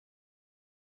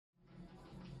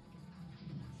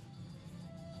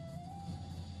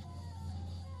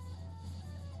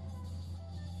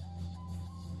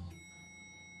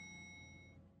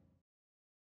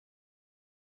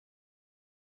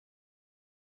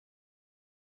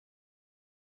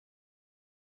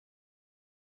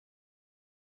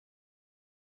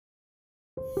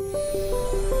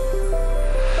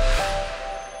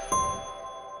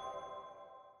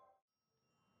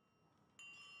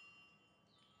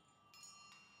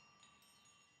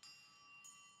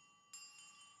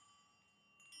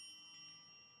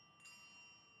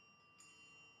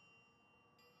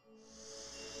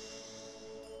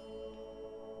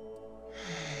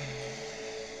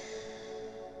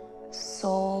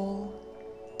Soul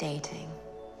dating.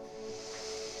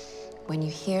 When you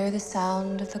hear the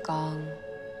sound of the gong,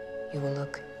 you will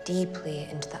look deeply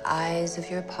into the eyes of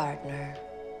your partner,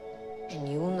 and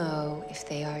you will know if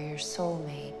they are your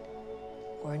soulmate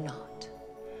or not.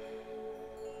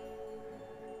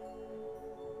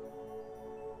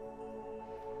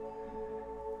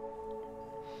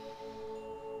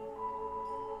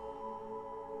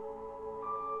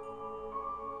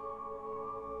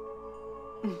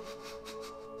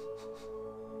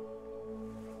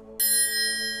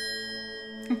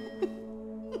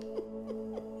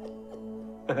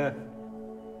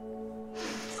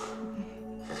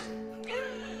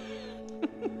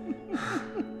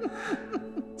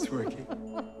 It's working.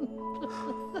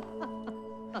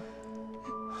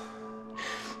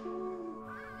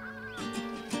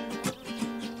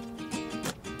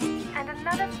 And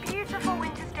another beautiful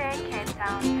winter's day in Cape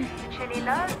Town. The chilly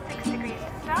low, 6 degrees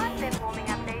to start, then warming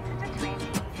up later to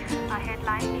 20. Our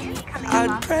headline news coming up.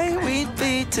 I'd pray we'd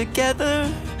be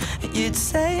together. You'd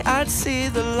say I'd see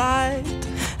the light.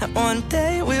 And one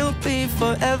day we'll be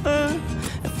forever.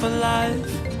 And for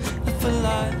life, and for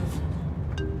life.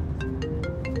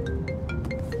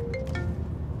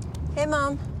 Hey,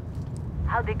 Mom.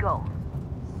 How'd it go?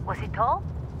 Was he tall?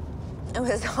 It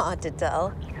was hard to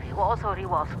tell. Either he was or he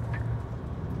wasn't.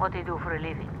 What do you do for a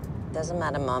living? Doesn't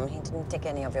matter, Mom. He didn't tick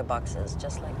any of your boxes,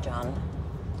 just like John.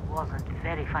 Wasn't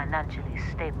very financially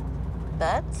stable.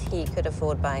 But he could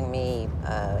afford buying me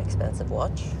an expensive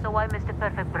watch. So why Mr.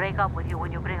 Perfect break up with you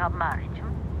when you bring up marriage,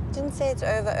 Didn't say it's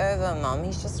over, Mom.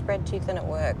 He's just spread too thin at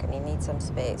work and he needs some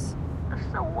space.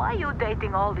 So why are you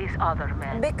dating all these other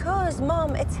men? Because,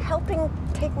 Mom, it's helping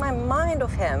take my mind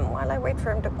off him while I wait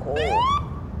for him to call.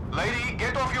 Lady,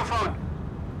 get off your phone.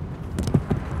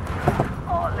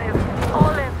 Olive,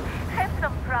 have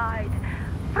some pride.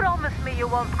 Promise me you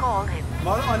won't call him.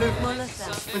 Olive.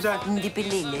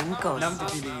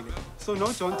 So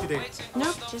no John today.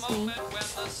 Nope, just me.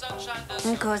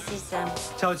 Nkosi, Sam.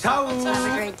 Ciao, ciao.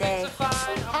 Have a great day.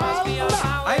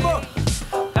 Aibo.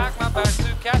 Pack my bags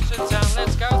to catch a town,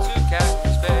 let's go to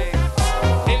Cactus Bay.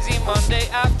 Hazy Monday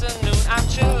afternoon, I'm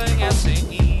chilling at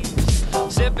St.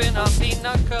 Eve's. Sipping on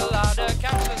pina colada,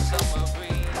 catch the summer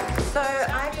breeze. So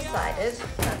I decided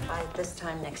that by this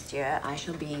time next year, I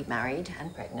shall be married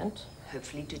and pregnant,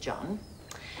 hopefully to John.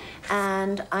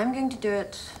 And I'm going to do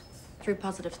it through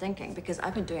positive thinking because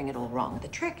I've been doing it all wrong. The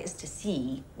trick is to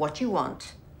see what you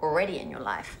want already in your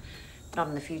life, not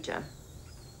in the future.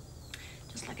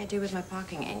 Just like I do with my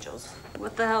parking angels.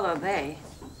 What the hell are they?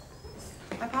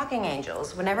 My parking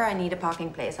angels. Whenever I need a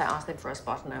parking place, I ask them for a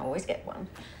spot and I always get one.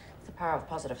 It's the power of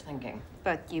positive thinking.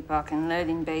 But you park in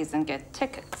loading bays and get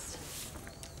tickets.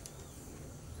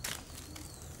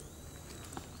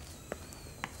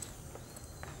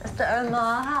 Mr.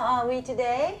 Omar, how are we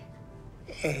today?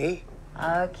 Hey.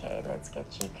 Okay, let's get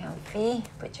you comfy.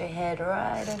 Put your head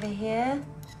right over here.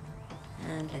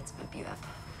 And let's boop you up.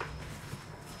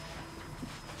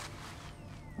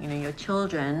 You know, your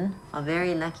children are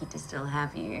very lucky to still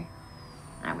have you.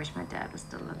 I wish my dad was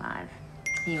still alive.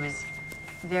 He was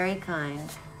very kind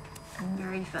and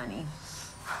very funny.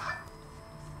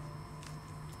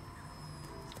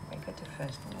 We got to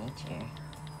first meet you.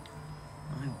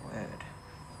 My word.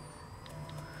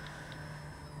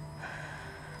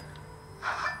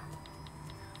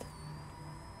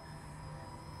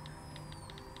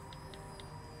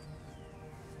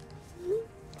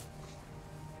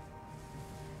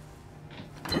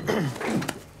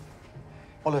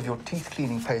 Olive, your teeth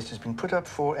cleaning paste has been put up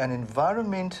for an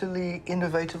environmentally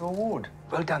innovative award.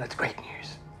 Well done, it's great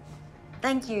news.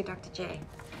 Thank you, Dr. J.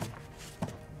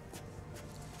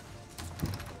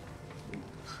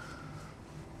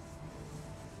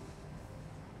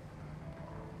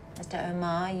 Mr.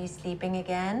 Omar, are you sleeping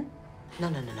again?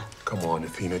 No. Come on,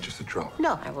 Athena, just a drop.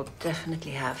 No, I will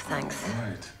definitely have, thanks.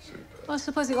 Right. Super. Well, I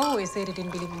suppose he always said he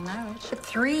didn't believe in marriage. But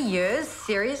 3 years?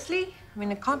 Seriously? I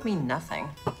mean, it can't mean nothing.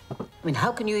 I mean,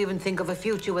 how can you even think of a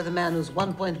future with a man who's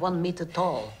 1.1 meter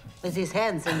tall, with his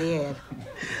hands in the air?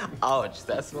 Ouch,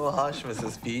 that's so harsh,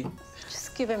 Mrs. P.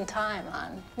 Just give him time,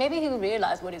 man. Maybe he'll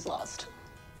realize what he's lost.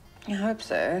 I hope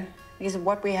so. Because if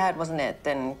what we had wasn't it,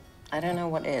 then I don't know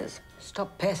what is.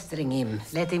 Stop pestering him.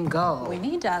 Let him go. We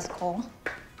need to ask Cole.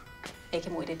 Make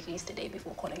him wait at least a day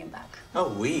before calling him back. A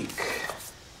week.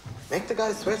 Make the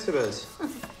guy sweat a bit.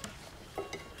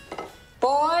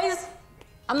 Boys,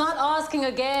 I'm not asking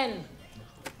again.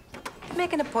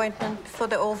 Make an appointment before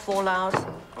they all fall out.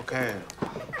 Okay.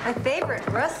 My favorite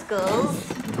rascals.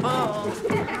 Oh,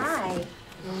 hi.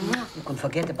 You can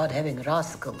forget about having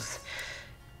rascals.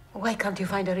 Why can't you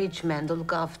find a rich man to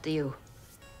look after you?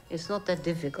 It's not that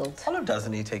difficult. Olive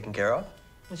doesn't need taking care of.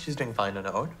 She's doing fine on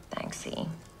her own. Thanks, E.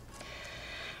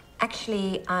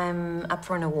 Actually, I'm up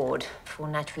for an award for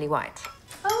Naturally White.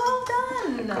 Oh, well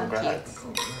done. Congrats.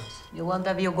 You won't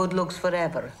have your good looks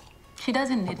forever. She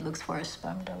doesn't need looks for a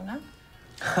sperm donor.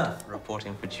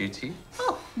 Reporting for duty.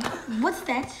 Oh, what's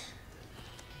that?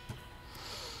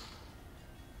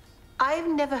 I've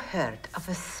never heard of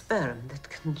a sperm that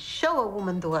can show a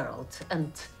woman the world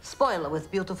and spoil her with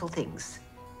beautiful things.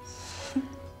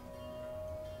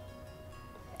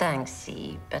 Thanks,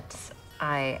 C, but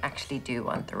I actually do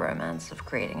want the romance of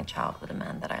creating a child with a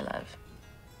man that I love.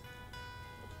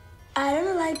 I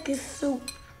don't like this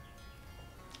soup.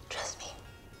 Trust me.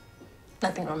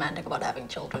 Nothing romantic about having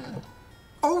children.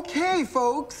 Okay,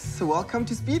 folks, welcome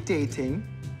to speed dating.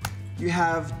 You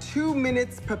have 2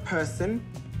 minutes per person.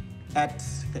 At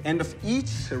the end of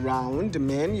each round,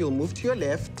 men, you'll move to your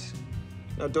left.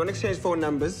 Now, don't exchange phone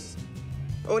numbers.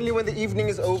 Only when the evening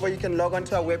is over, you can log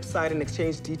onto our website and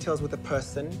exchange details with a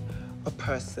person or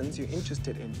persons you're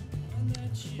interested in.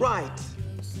 Right.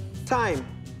 Time.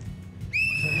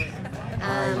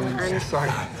 I'm sorry.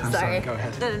 I'm sorry. Go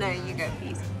ahead. No, you go,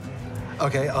 please.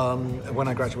 Okay, when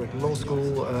I graduated law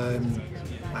school,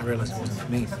 I realized it wasn't for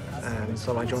me.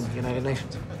 So I joined the United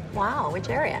Nations. Wow, which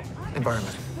area?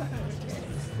 Environment.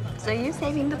 So you're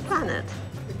saving the planet?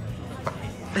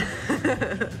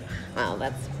 Well,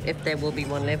 that's if there will be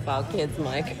one left for our kids,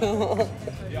 Mike. Our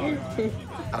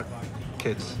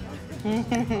kids.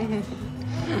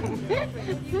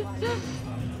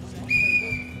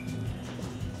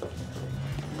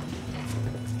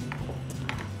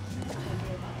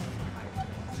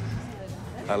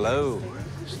 Hello,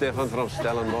 Stefan from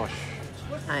Stellenbosch.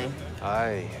 Hi.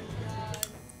 Hi.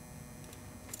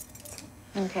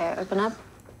 Okay, open up.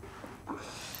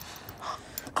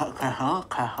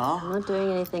 I'm not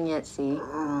doing anything yet, see?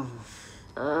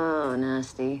 Oh,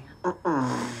 nasty.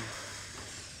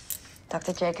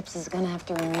 Dr. Jacobs is gonna have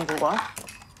to remove it. What?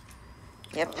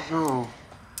 Yep. No.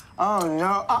 Oh,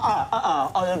 no.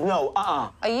 Olive, no.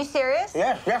 Are you serious?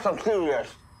 Yes, I'm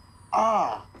serious.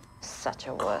 Such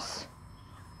a wuss.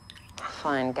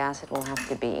 Fine, gas it will have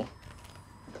to be.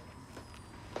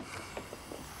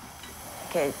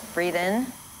 Okay, breathe in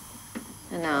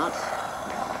and out.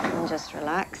 And just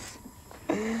relax.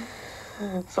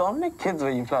 So how many kids were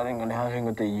you planning on having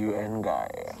with the UN guy?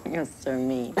 You're so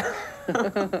mean.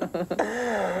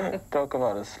 Talk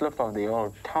about a slip of the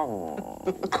old tongue.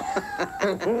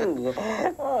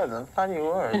 Oh, it's a funny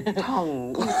word.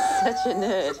 Tongue. You're such a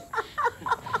nerd.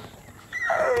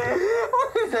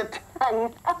 What is a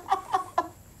tongue?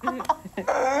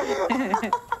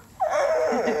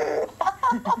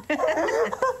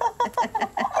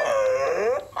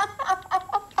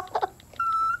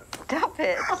 Stop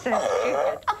it. So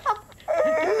stupid.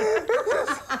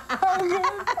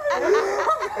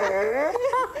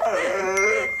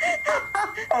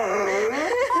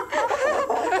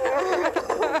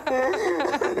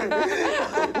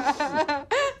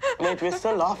 Wait, we're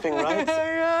still laughing, right?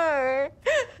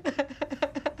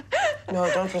 No,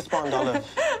 don't respond, Olive.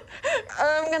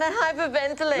 I'm gonna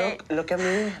hyperventilate. Look at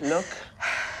me. Look.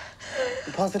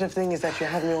 The positive thing is that you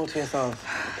have me all to yourself,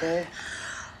 okay?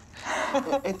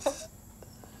 It's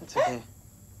okay.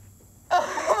 Oh,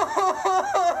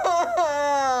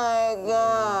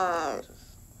 God.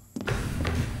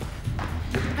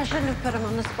 I shouldn't have put him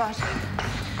on the spot.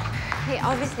 He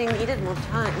obviously needed more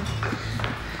time.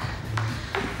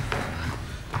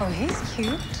 Oh, he's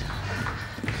cute.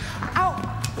 Ow!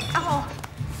 Ow!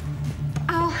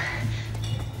 Ow!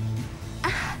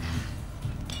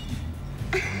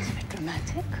 It's a bit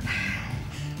dramatic.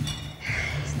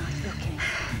 He's not looking.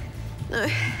 No,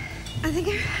 I think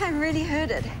I really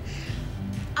heard it.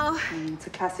 Ow. It's a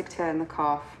classic tear in the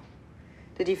calf.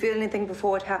 Did you feel anything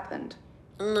before it happened?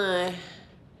 No.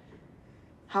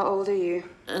 How old are you?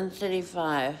 I'm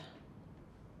 35.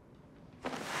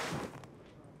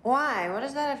 Why? What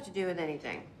does that have to do with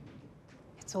anything?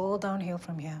 It's all downhill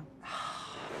from here.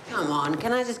 Come on,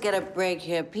 can I just get a break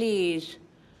here, please?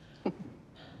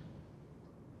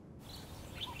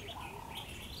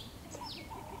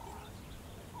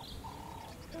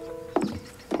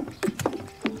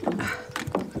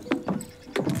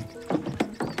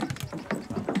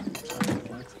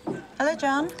 Hello,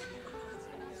 John.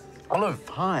 Olive,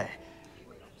 hi.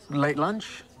 Late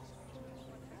lunch?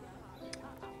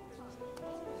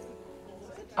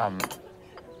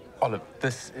 Olive,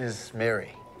 this is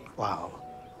Mary. Wow.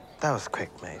 That was quick,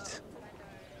 mate.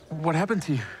 What happened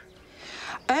to you?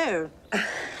 Oh,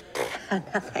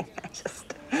 nothing. I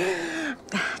just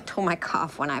tore my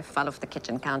calf when I fell off the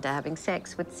kitchen counter having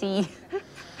sex with C.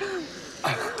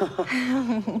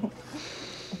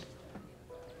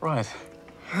 Right.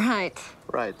 Right.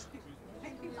 Right.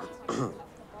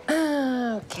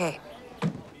 Okay.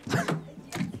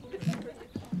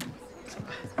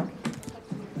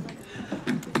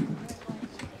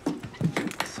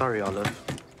 Sorry, Olive.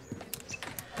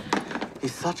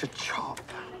 He's such a chop.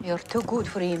 You're too good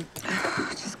for him.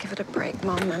 Just give it a break,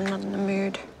 Mom. I'm not in the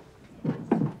mood.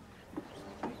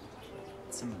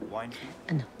 Some wine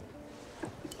for you? No.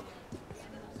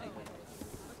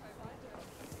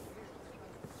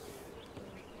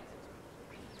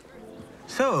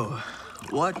 So,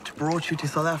 what brought you to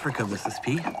South Africa, Mrs.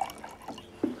 P?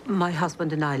 My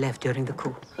husband and I left during the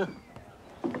coup.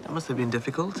 That must have been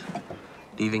difficult,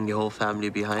 leaving your whole family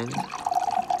behind.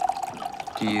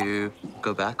 Do you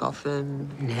go back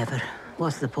often? Never.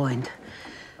 What's the point?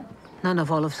 None of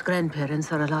Olive's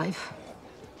grandparents are alive.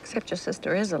 Except your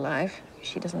sister is alive.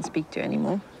 She doesn't speak to you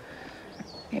anymore.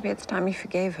 Maybe it's time you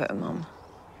forgave her, Mom.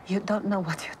 You don't know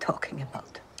what you're talking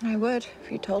about. I would,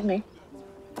 if you told me.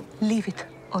 Leave it,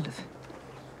 Olive.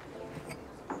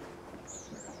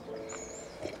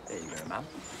 There you go, ma'am.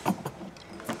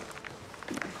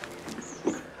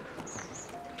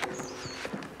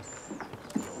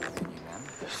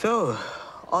 So,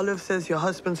 Olive says your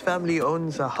husband's family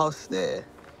owns a house there.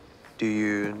 Do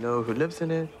you know who lives in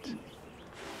it?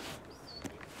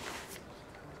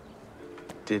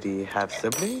 Did he have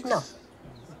siblings? No.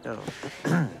 No.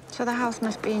 So the house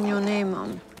must be in your name,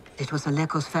 Mom. It was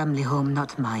Aleko's family home,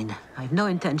 not mine. I have no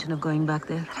intention of going back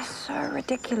there. That is so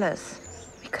ridiculous.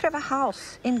 We could have a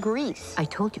house in Greece. I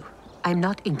told you, I'm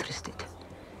not interested.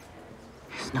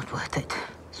 It's not worth it.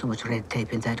 So much red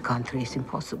tape in that country is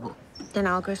impossible. Then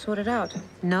I'll go sort it out.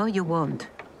 No, you won't.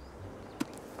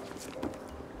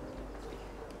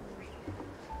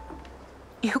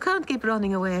 You can't keep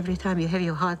running away every time you have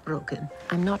your heart broken.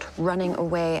 I'm not running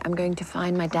away. I'm going to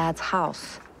find my dad's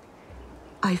house.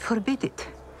 I forbid it.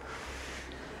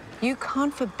 You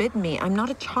can't forbid me. I'm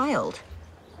not a child.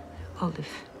 Olive,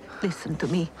 listen to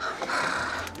me.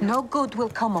 No good will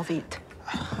come of it.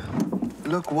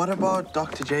 Look, what about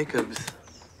Dr. Jacobs?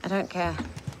 I don't care.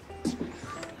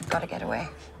 I've got to get away.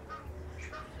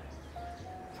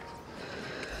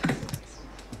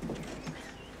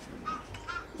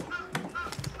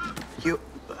 You...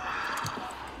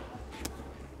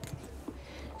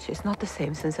 She's not the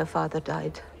same since her father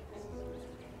died.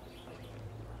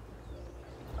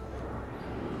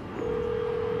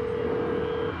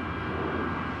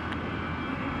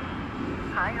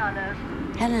 Hi, Olive.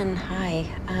 Helen, hi.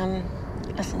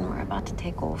 Listen, we're about to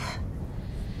take off.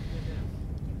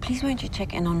 Please won't you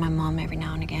check in on my mom every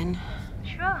now and again?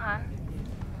 Sure, hon.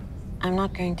 I'm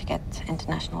not going to get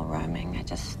international roaming. I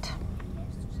just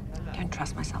don't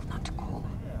trust myself not to call.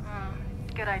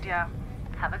 Good idea.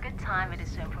 Have a good time. It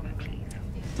is soon for me,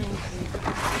 please.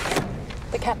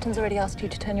 The captain's already asked you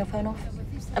to turn your phone off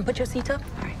and put your seat up.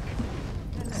 All right.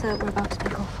 So we're about to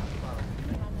take off.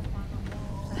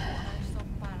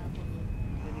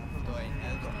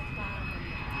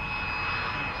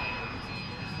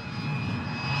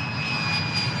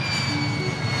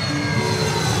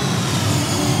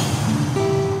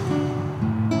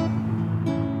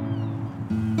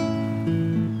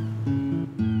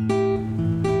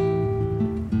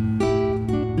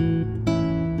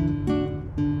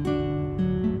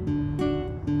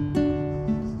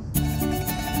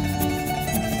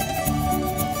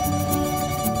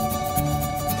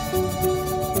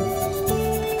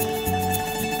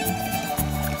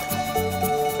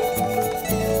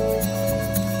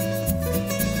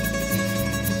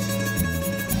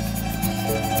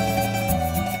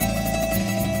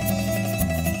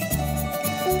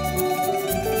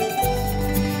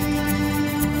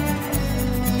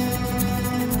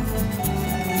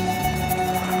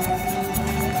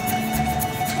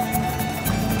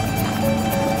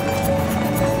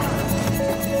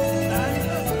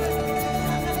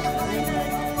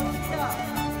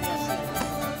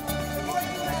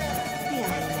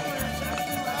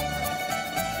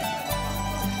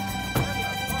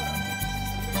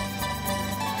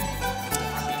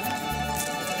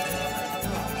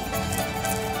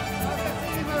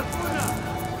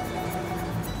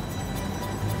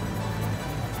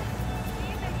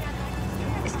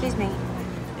 Excuse me.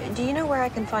 Do you know where I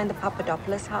can find the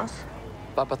Pappadopoulous house?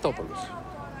 Pappadopoulous.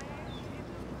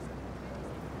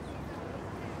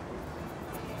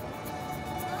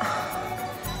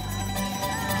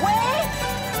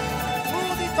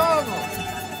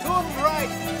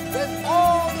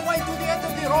 all the way to the end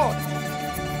of the road.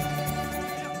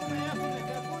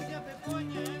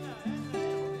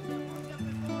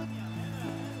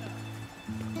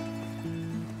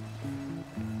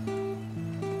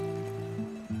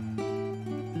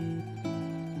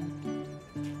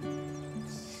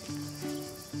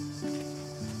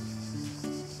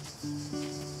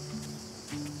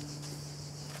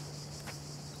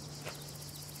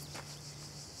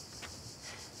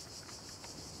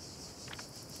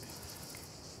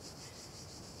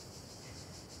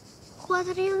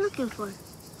 What are you looking for?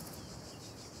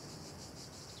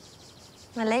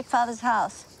 My late father's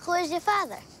house. Who is your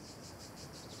father?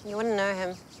 You wouldn't know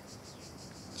him.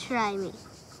 Try me.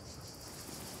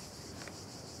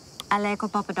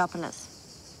 Pappadopoulous.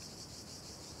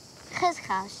 His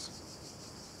house.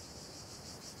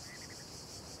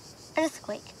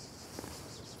 Earthquake.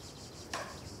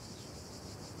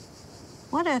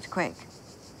 What earthquake?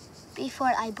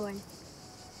 Before I born.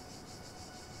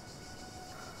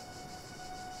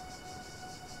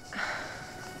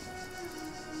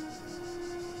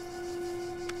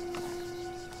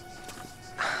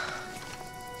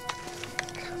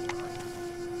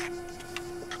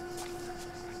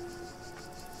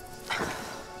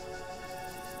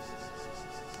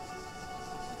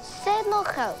 Said no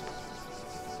help.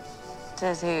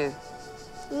 Says who?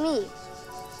 Me.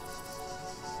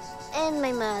 And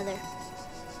my mother.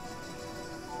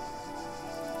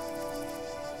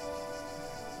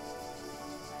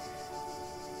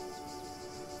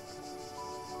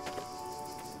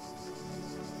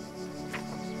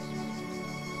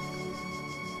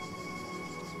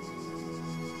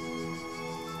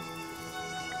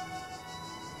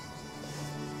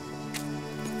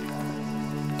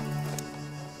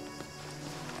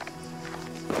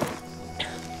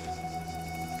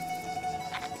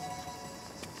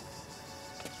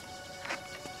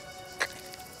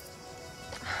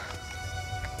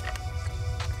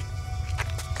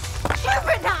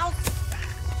 Cupid house!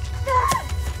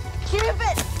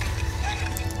 Cupid!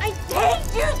 I hate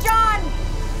you, John!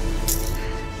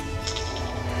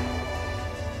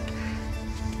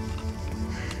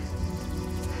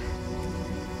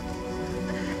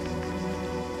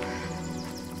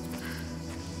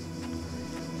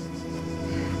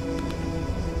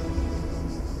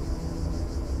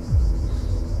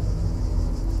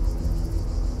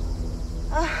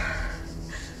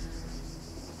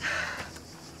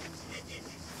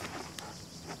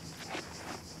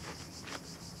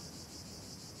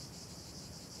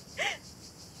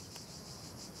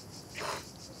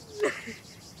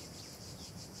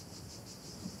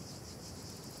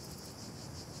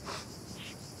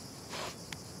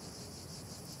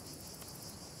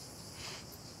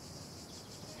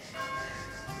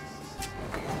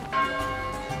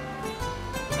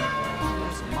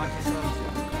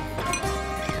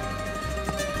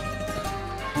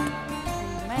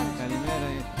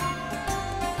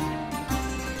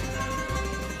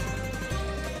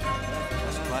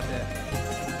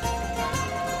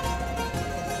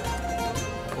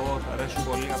 Αρέσουν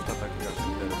πολύ αυτά τα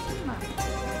καφετέρια.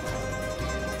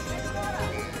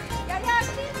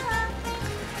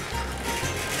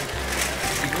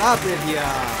 Σιγά, παιδιά!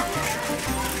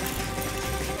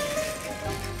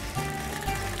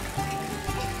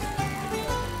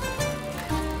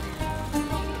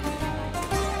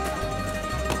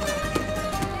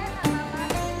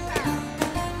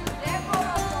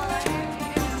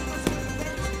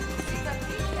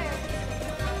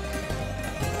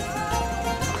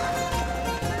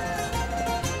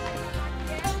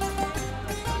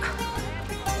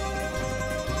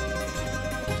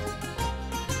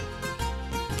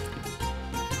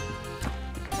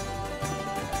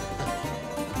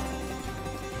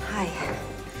 Hi.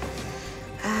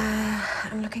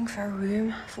 I'm looking for a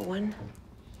room for one.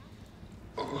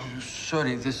 Oh,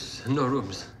 sorry, there's no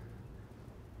rooms.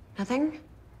 Nothing?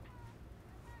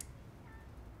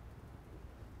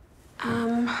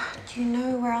 Do you know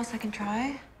where else I can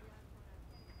try?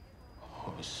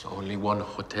 Oh, it's only one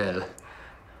hotel.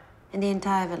 In the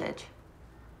entire village?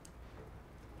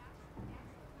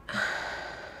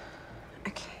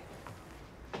 Okay.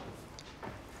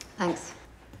 Thanks.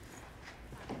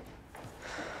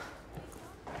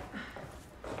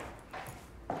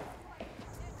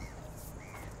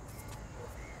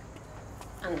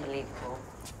 Unbelievable.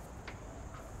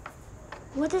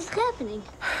 What is happening?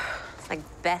 It's like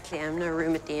Bethlehem, no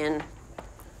room at the inn.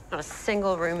 Not a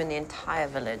single room in the entire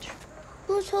village.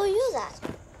 Who told you that?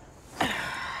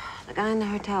 The guy in the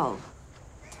hotel.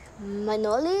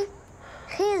 Manoli?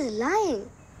 He is lying.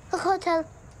 The hotel,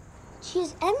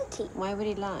 she's empty. Why would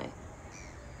he lie?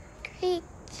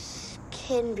 Greeks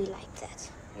can be like that.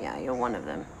 Yeah, you're one of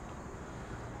them.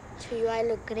 To you, I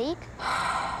look Greek.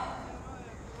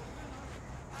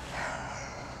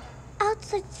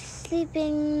 Outside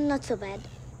sleeping, not so bad.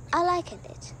 I like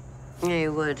it. Yeah,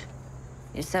 you would.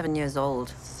 You're 7 years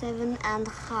old.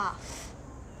 7.5.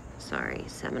 Sorry,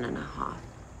 7.5.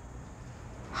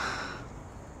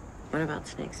 What about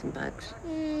snakes and bugs?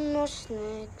 No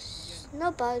snakes,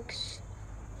 no bugs.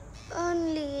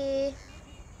 Only...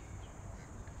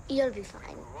 You'll be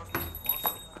fine.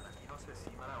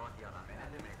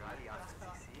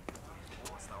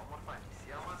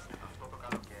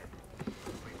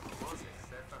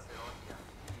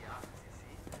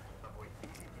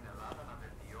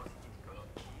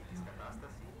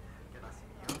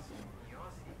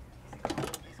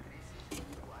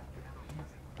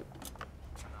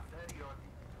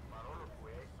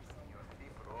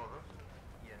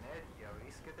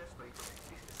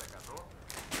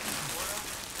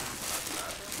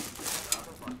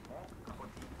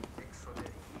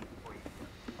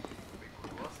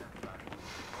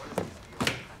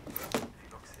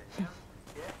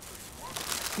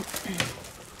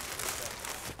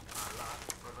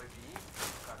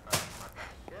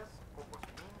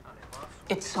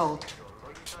 It's sold.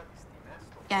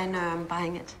 Yeah, I know, I'm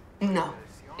buying it. No,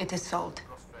 it is sold.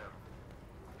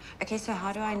 Okay, so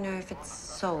how do I know if it's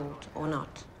sold or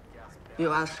not?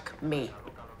 You ask me.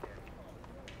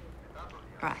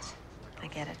 Right, I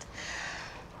get it.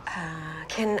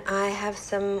 Can I have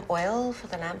some oil for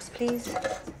the lamps, please?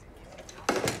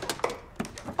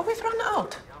 Oh, we've run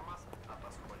out.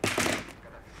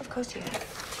 Of course you have.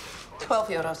 12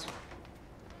 euros.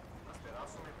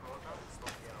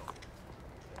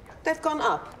 They've gone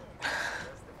up.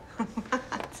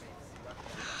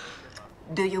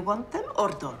 Do you want them or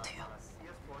don't you?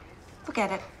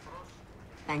 Forget it.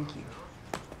 Thank you.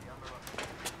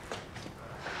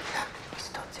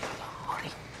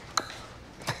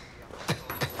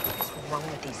 What's wrong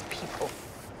with these people?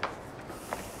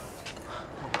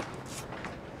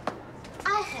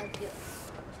 I help you.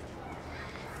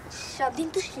 Something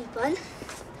to sleep on.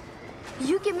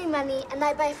 You give me money and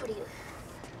I buy for you.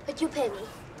 But you pay me.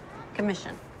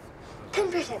 Commission.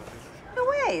 10%. No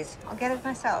ways. I'll get it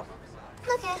myself.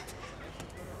 Okay.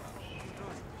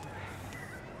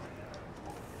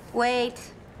 Wait.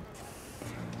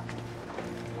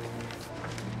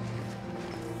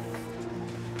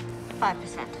 %5.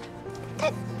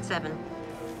 10. 7.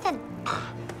 10.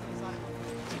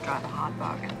 You drive a hard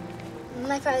bargain.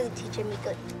 My father teacher me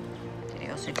good. Did he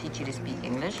also teach you to speak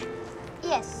English?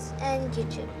 Yes, and you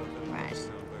too. Right.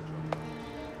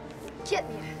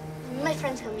 Junior. My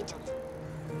friends call me Junior.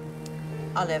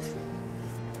 Olive.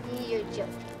 You're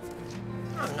joking.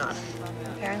 I'm not.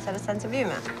 My parents have a sense of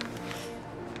humor.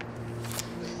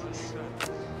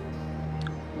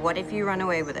 What if you run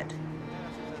away with it?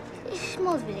 It's a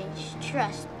small village,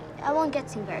 trust me. I won't get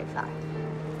seen very far.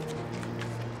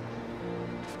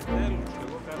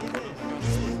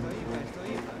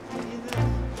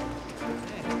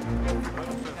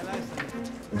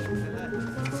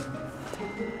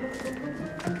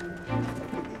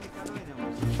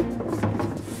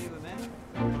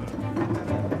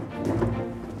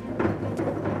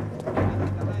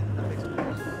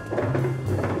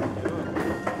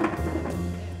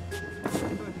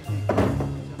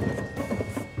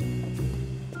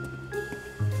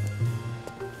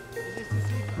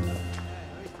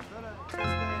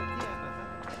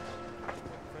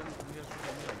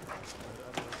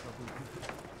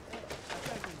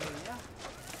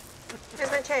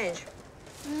 Here's my change.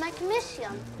 My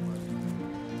commission.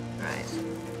 Right.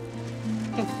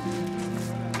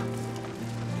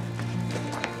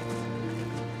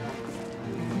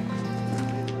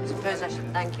 Suppose I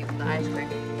should thank you for the ice cream.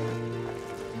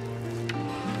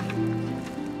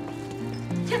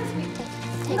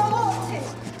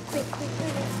 Quick.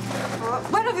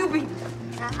 Where have you been?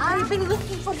 I've been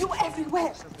looking for you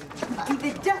everywhere. In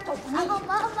the death of night.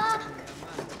 Mama.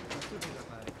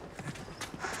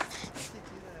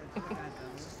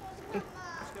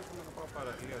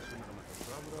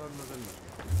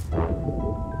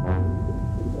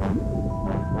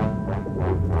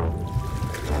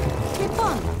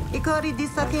 Λοιπόν, η κόρη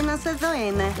της Αθήνας εδώ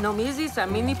είναι. Νομίζεις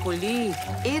αμήνει πολύ.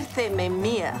 Ήρθε με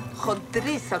μία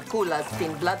χοντρή σακούλα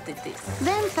στην πλάτη της.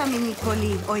 Δεν θα μείνει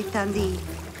πολύ ο Ιτανδί.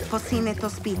 Πώς είναι το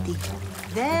σπίτι.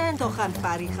 Δεν το είχαν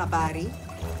πάρει χαμπάρι.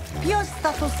 Ποιος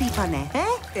θα τους είπανε,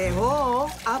 Εγώ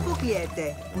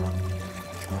αποκλείεται.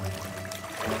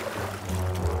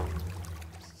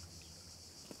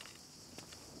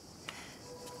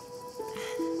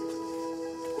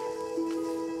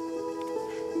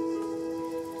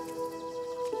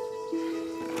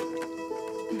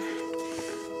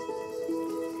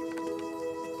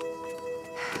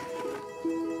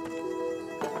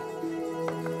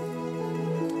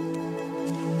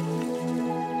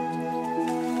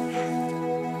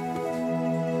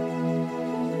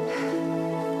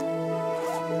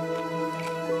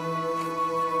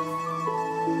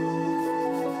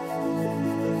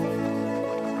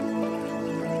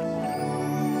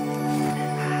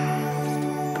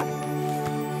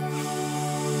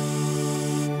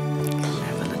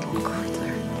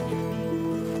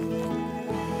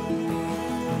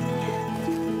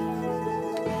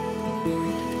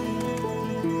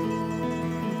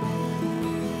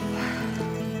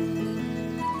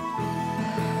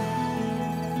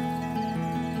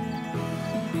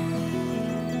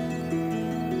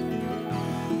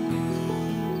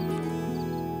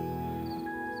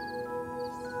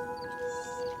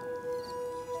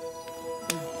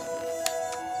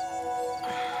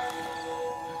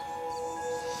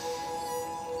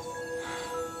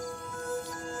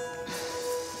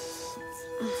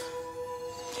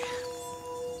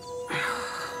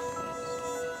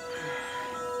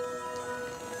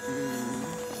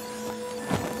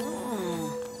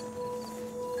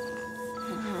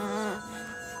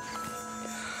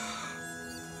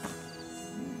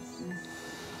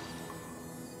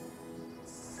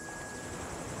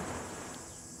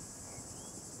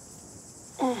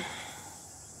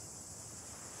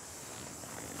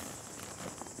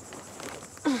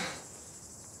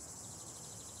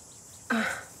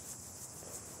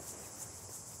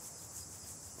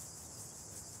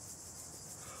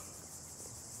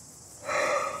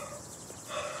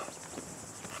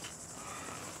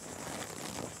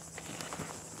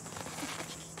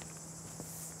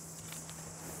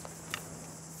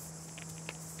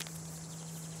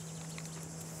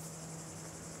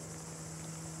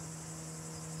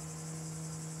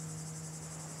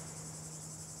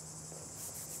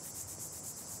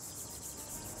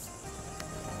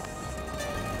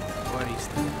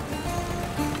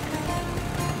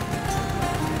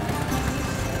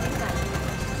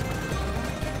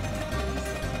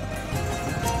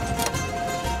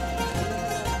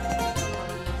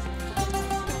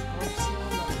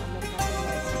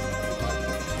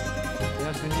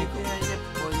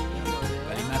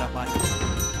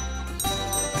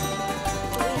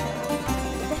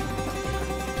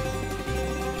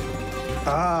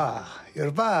 Ah, you're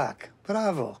back.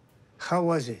 Bravo. How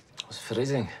was it? It was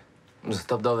freezing. We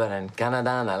stopped over in Canada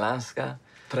and Alaska.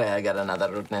 Pray I get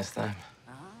another route next time.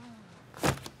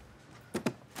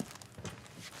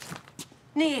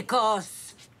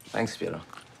 Nikos! Thanks, Spiro.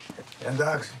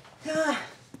 Εντάξει.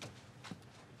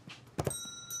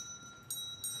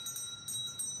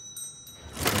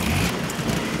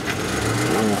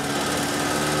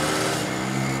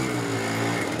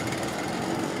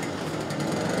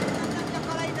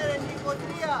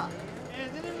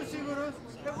 Δεν είμαι σίγουρος.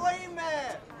 Εγώ είμαι.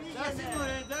 Πήγαινε.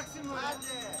 Εντάξει μωρέ.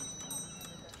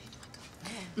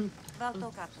 Βάλ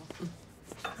το κάτω.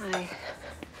 Hi.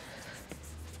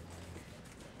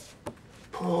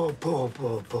 Po.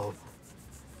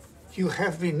 You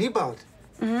have been nibbled.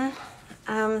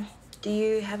 Do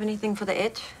you have anything for the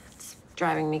itch? It's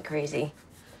driving me crazy.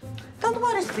 Don't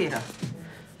worry, Spiro.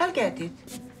 I'll get it.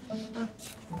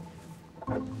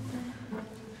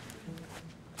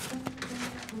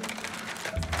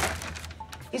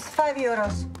 It's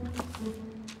 €5.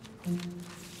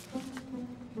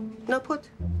 No,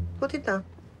 put it down.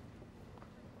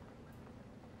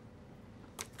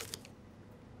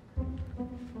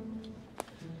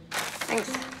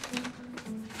 Thanks.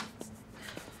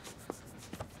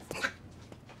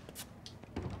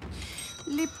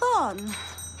 Λοιπόν,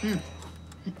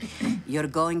 you're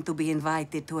going to be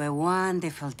invited to a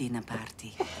wonderful dinner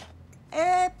party.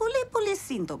 Πολύ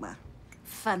σύντομα.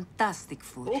 Fantastic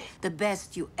food. The best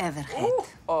you ever had.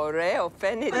 Ωραίο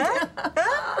φαίνεται.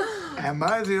 Am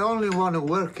I the only one who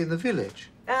work in the village?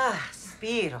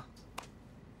 Spiro.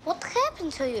 What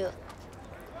happened to you?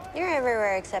 You're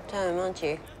everywhere except home, aren't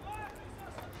you?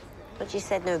 But you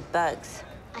said no bugs.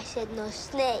 I said no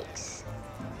snakes.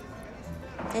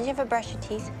 Did you ever brush your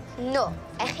teeth? No,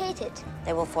 I hate it.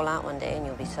 They will fall out one day and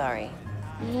you'll be sorry.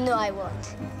 No, I won't.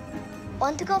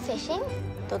 Want to go fishing?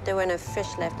 Thought there were no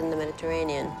fish left in the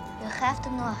Mediterranean. You have to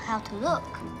know how to look.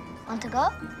 Want to go?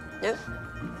 Nope.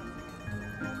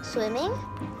 Swimming?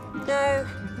 No.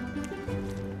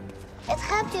 It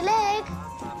helped your leg.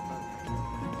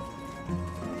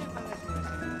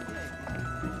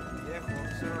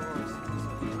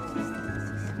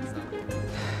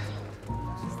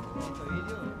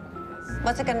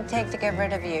 What's it gonna take to get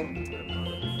rid of you?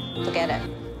 Forget it.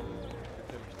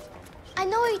 I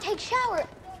know where you take shower.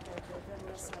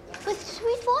 With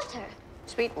sweet water.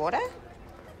 Sweet water?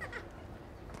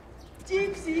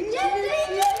 Gypsy!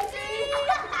 Gypsy!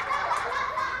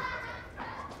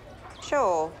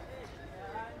 Sure.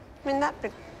 I mean, that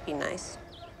would be nice.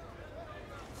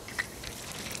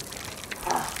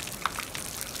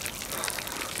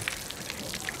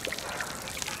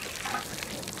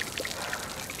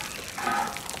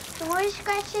 The more you're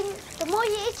scratching, the more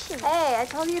you're itching. Hey, I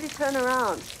told you to turn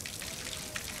around.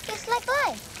 It's like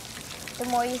life. The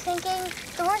more you're thinking,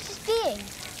 the worse it's being.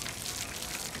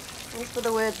 Thanks for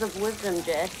the words of wisdom,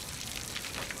 Jed.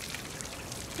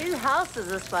 Whose house is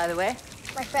this, by the way?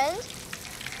 My friend?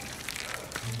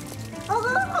 Oh,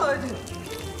 good.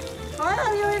 Why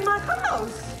are you in my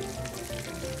house?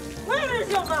 Where is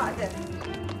your garden?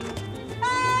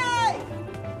 Hey!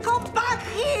 Come back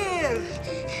here!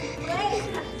 Wait,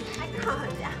 I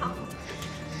calmed down.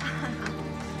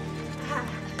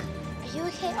 Are you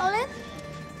okay, Olive?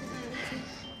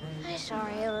 I'm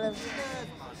sorry, Olive.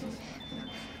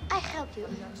 I help you.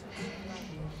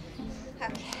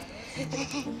 Okay.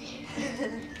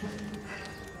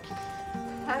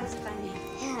 That was funny.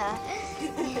 Yeah.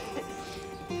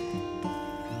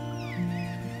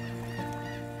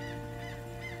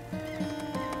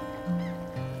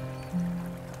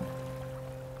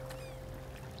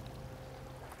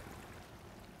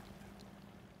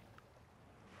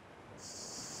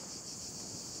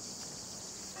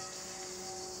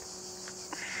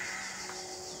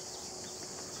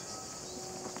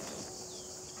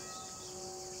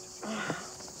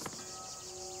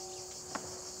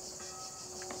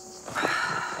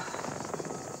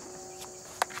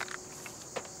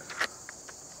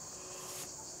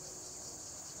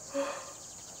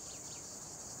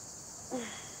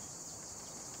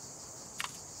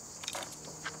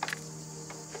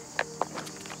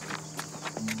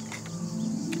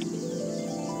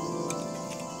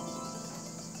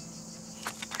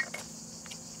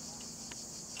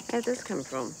 Where'd this come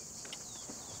from?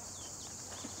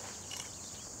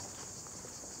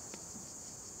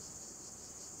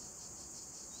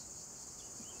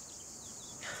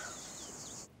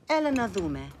 Έλα να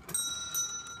δούμε.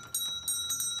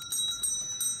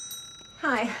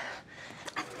 Hi.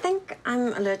 I think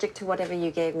I'm allergic to whatever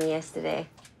you gave me yesterday.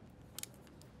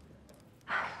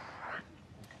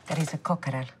 There is a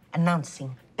cockerel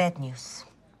announcing bad news.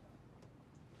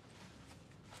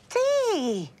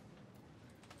 Hey.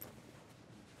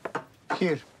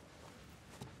 Here.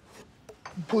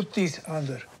 Put this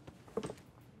under.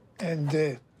 And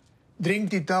drink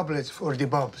the tablets for the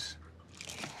bumps.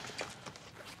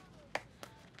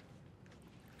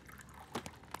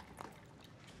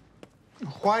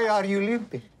 Why are you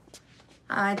limping?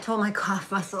 I tore my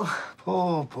calf muscle.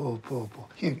 Po.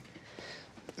 Here.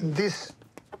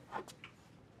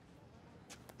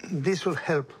 This will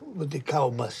help with the cow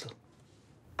muscle.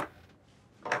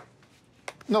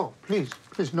 No, please,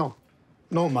 no.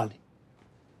 No money.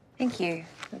 Thank you.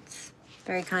 That's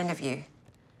very kind of you.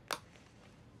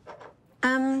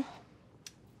 I'm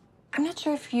not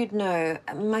sure if you'd know.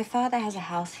 My father has a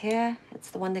house here. It's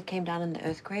the one that came down in the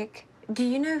earthquake. Do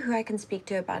you know who I can speak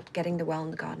to about getting the well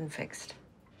in the garden fixed?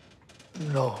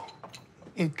 No,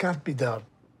 it can't be done.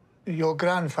 Your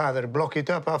grandfather blocked it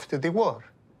up after the war.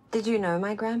 Did you know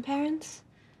my grandparents?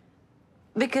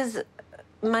 Because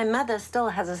my mother still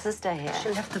has a sister here. She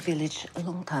left the village a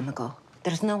long time ago.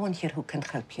 There's no one here who can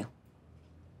help you.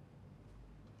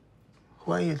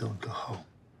 Why you don't go home?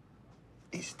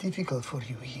 It's difficult for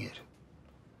you here.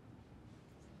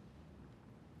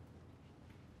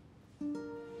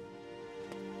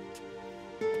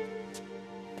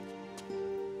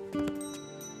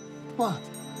 What?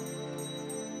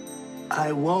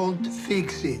 I won't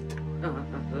fix it.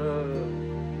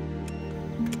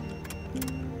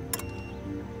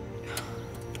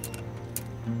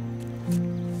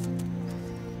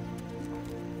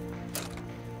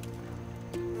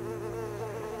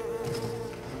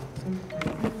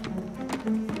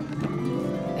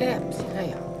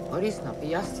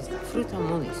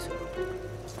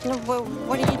 No,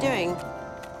 what are you doing?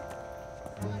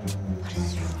 What is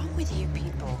wrong with you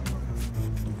people?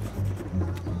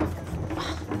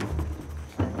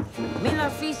 Μην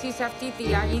αφήσεις αυτή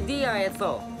τη αηδία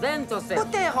εδώ. Δεν το θέλω.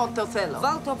 Ούτε εγώ το θέλω.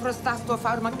 Βάλ το μπροστά στο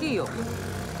φαρμακείο.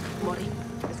 Μωρή,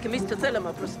 και εμείς το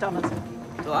θέλουμε μπροστά μας.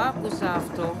 Το άκουσα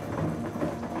αυτό.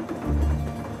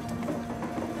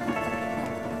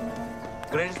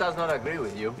 Grace does not agree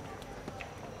with you.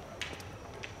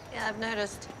 Yeah, I've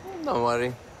noticed. Don't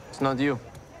worry. It's not you.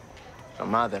 It's your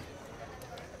mother.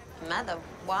 Mother,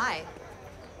 why?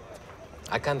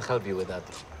 I can't help you with that.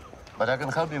 But I can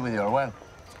help you with your well.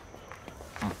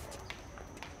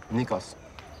 Nikos.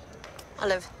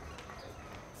 Olive,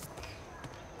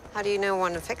 how do you know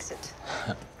when to fix it?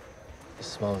 A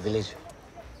small village.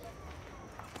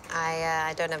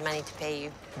 I don't have money to pay you.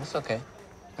 It's okay.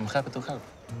 I'm happy to help.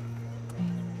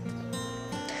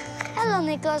 Hello,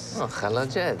 Nikos. Oh, hello,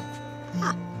 Jed.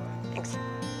 Ah, thanks.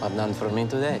 But none for me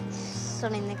today.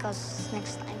 Sorry, Nikos.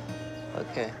 Next time.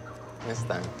 Okay, next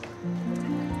time.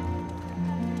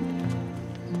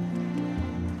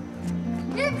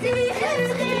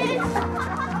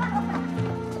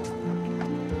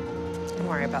 Don't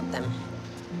worry about them.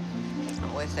 It's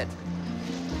not worth it.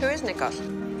 Who is Nikos?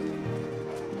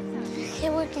 He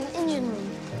works in engine room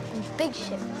in big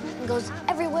ship and goes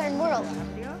everywhere in the world.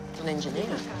 An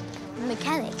engineer.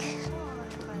 Mechanic.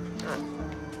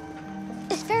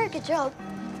 It's a very good job.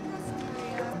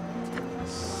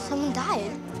 Someone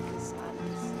died.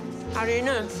 How do you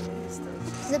know?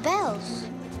 The bells.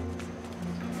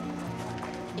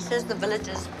 He says the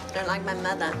villagers don't like my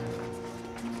mother.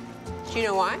 Do you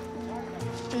know why?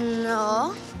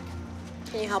 No.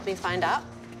 Can you help me find out?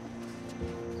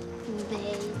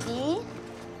 Maybe.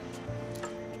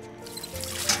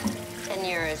 10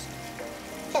 euros.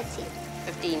 30.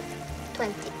 15.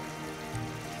 20.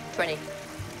 20.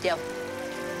 Deal.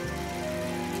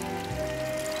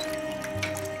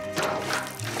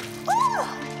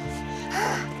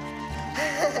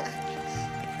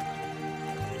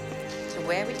 So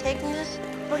where are we taking this?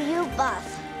 For you, boss.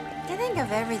 You think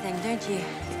of everything, don't you?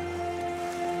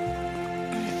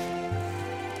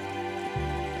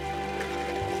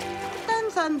 Δεν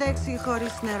θα αντέξει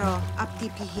χωρίς νερό απ'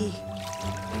 την πηγή.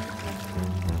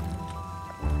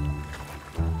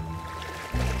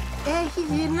 Έχει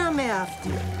γυρνάμε αυτή.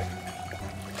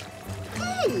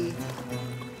 Τι!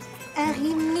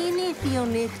 Έχει μείνει δύο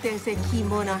νύχτες εκεί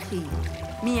μοναχή.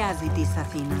 Μοιάζει της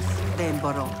Αθήνας. Δεν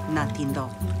μπορώ να την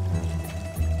δω.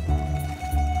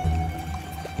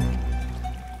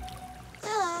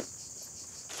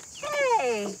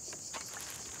 Hey!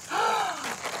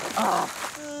 Oh.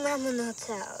 Mama not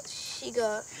out. She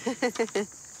got...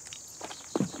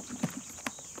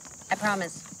 I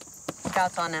promise.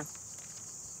 Scout's on now.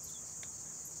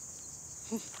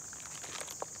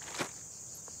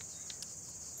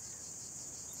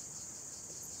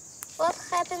 What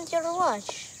happened to your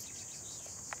watch?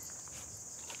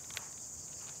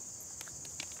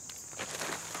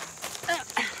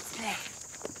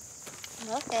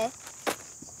 Okay.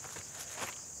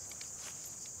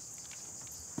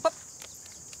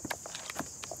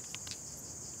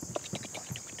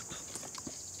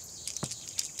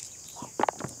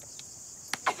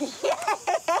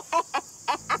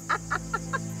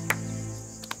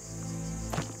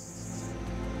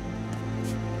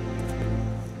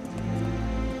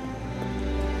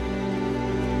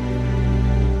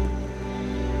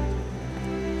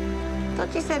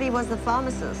 thought you said he was the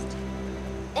pharmacist.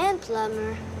 And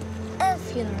plumber. And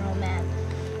funeral man.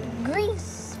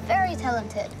 Greece, very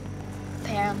talented.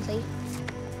 Apparently.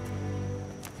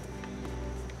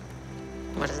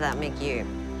 What does that make you?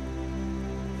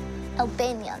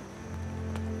 Albanian.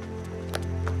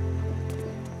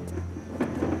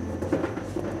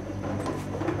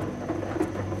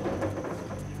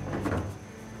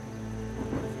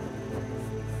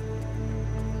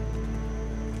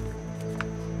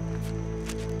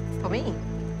 For me.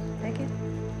 Thank you.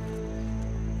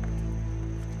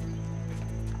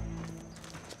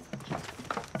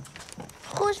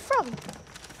 Who's from?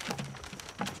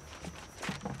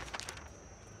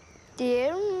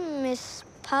 Dear Miss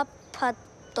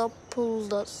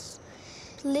Pappadopoulous,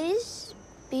 please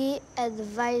be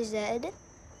advised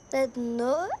that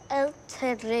no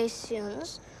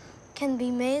alterations can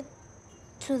be made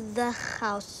to the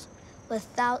house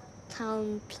without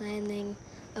town planning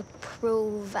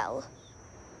approval.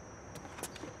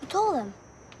 You told him.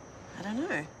 I don't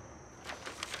know.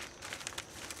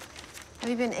 Have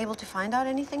you been able to find out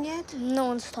anything yet? No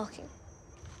one's talking.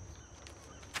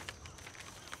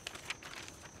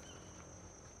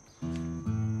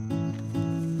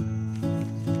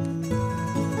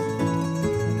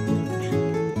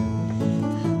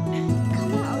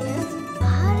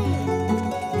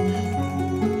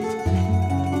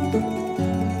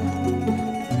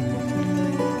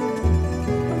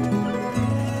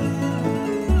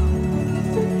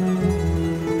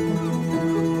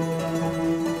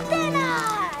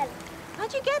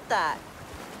 How'd you get that?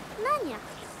 Nanya.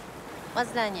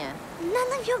 What's Nanya?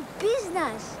 None of your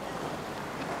business.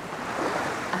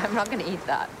 I'm not gonna eat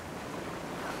that.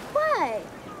 Why?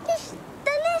 It's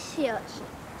delicious.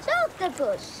 It's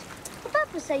octopus.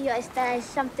 Papa said you tried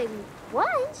something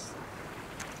once.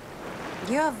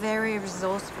 You are very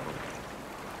resourceful.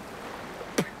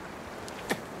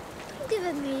 Don't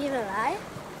give me evil eye.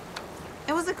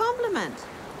 It was a compliment.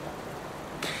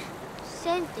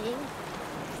 Same thing.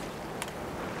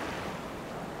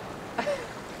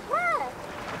 What?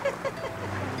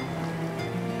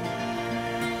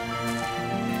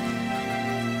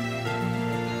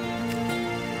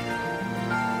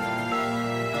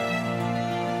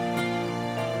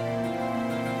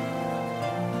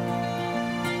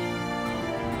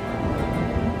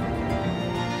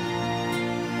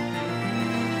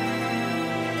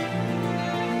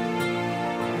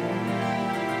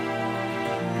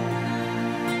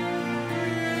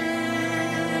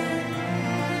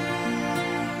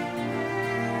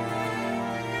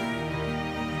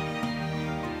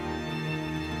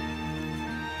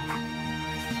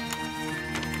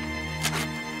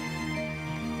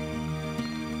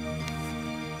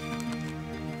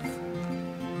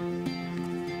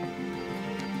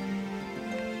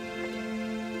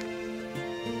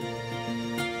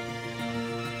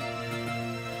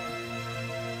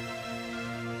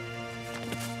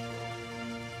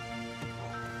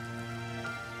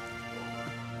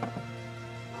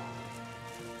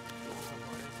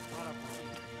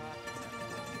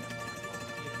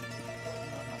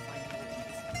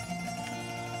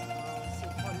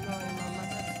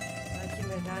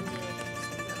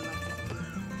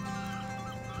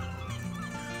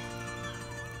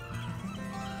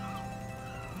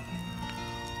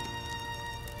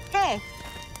 Hey.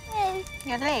 Hey.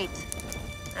 You're late.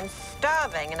 I'm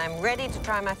starving and I'm ready to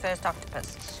try my first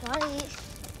octopus. Sorry.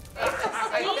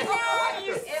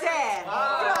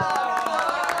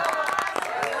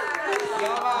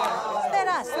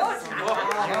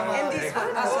 And this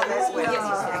one also as well.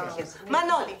 Yes, thank you.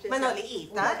 Manoli, eat, eat.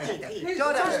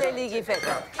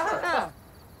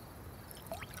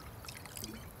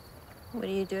 What are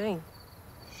you doing?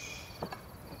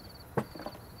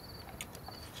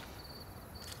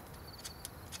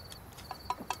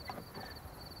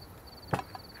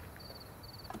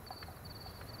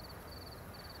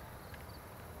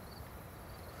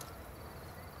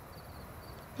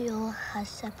 You all have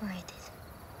separated.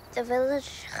 The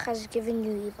village has given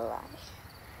you evil eye.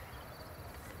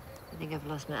 I think I've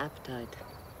lost my appetite.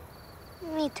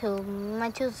 Me too. My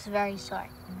tooth is very sore.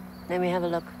 Let me have a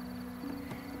look.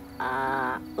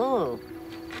 Ooh.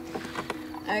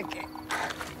 Okay.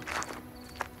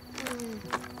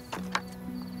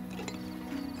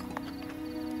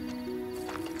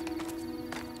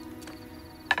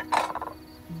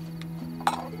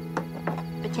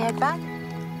 Put your head back.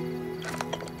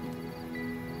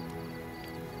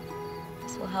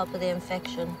 This will help with the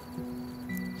infection.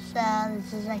 So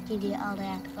this is like you do all day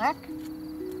at work?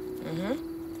 Mm-hmm.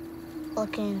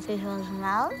 Looking in people's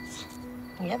mouths?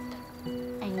 Yep.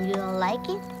 And you don't like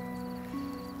it?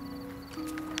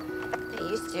 I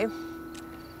used to.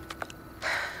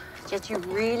 Yet you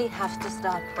really have to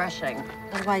start brushing.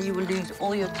 Otherwise, you will lose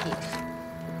all your teeth.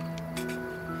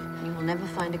 You will never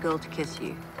find a girl to kiss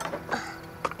you.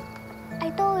 I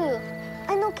told you,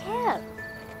 I don't care.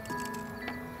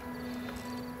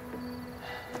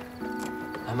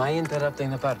 Am I interrupting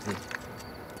the party?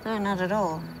 No, not at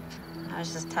all. I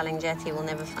was just telling Jet he will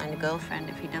never find a girlfriend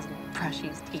if he doesn't brush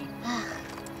his teeth.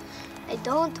 I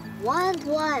don't want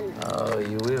one. Oh,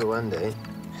 you will one day.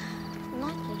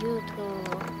 Not you two.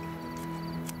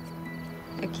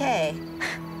 Okay.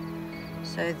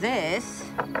 So this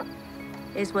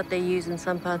is what they use in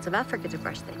some parts of Africa to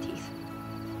brush their teeth.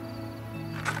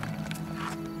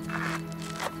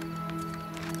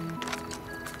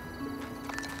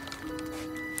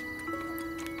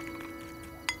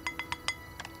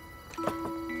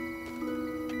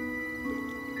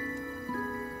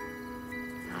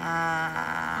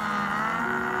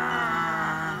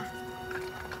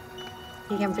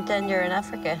 You can pretend you're in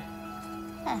Africa.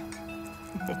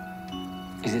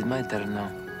 Is it my turn now?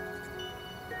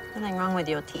 Nothing wrong with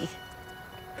your teeth.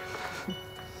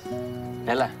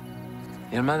 Ella,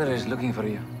 your mother is looking for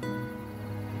you.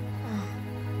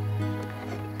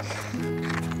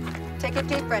 Take a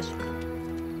toothbrush.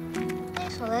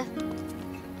 Thanks, Olive.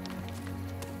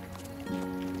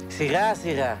 Sira,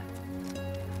 Sira.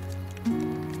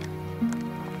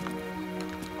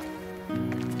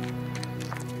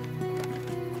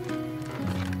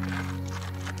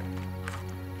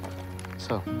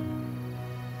 So,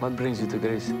 what brings you to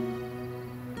Greece?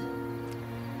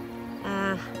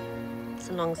 It's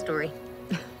a long story.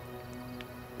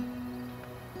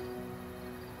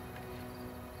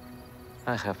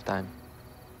 I have time.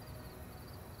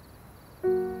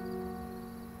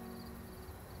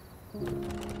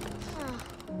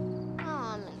 Now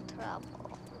I'm in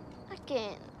trouble.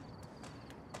 Again.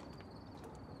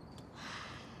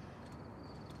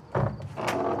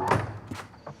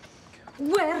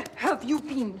 Where have you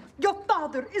been? Your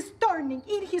father is turning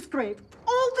in his grave.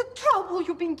 All the trouble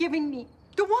you've been giving me.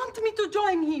 You want me to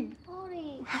join him?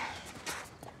 Sorry.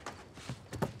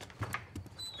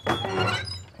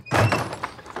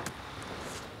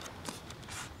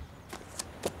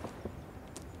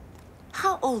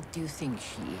 How old do you think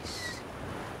she is?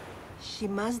 She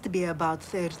must be about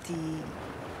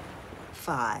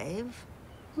 35.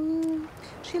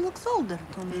 She looks older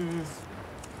to me.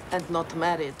 And not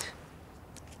married.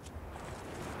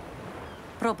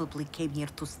 Probably came here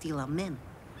to steal a man.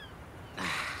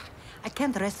 I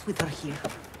can't rest with her here.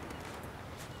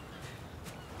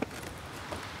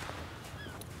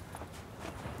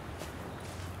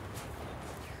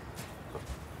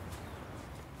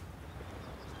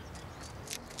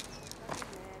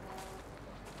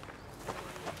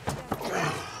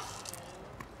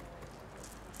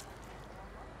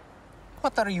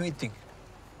 What are you eating?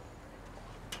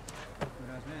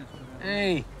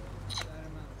 Hey!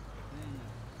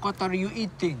 What are you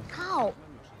eating? How?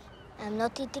 I'm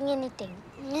not eating anything.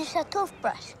 It's a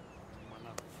toothbrush.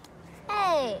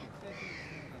 Hey!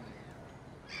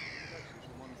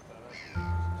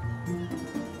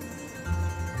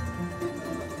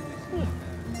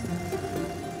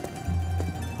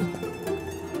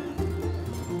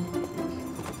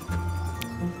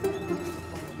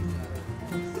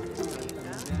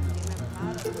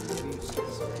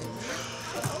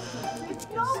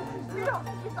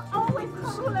 It's always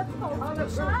Carula's fault. No!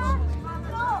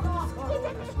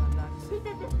 He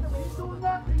did this to me. Do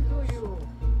nothing to you.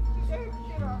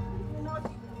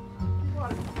 You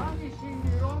are punishing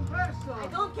the wrong person. I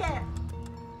don't care.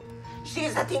 She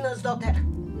is Atina's daughter.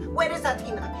 Where is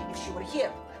Atina? If she were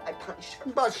here, I'd punish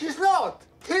her. But she's not.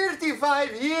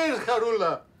 35 years,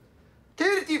 Harula.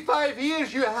 35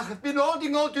 years you have been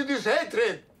holding on to this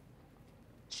hatred.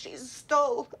 She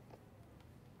stole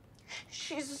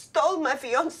my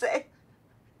fiancé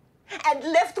and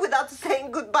left without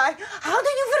saying goodbye. How do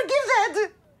you forgive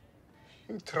that?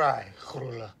 You try,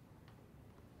 Harula.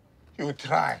 You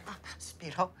try.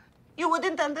 Spiro, you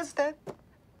wouldn't understand.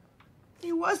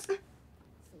 He was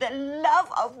the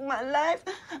love of my life,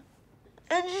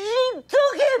 and she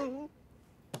took him.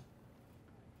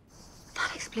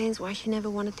 That explains why she never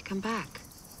wanted to come back.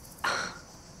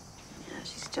 Yeah,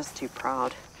 she's just too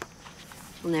proud.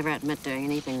 She'll never admit doing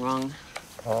anything wrong.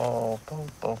 Oh,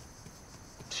 Popo.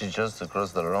 She just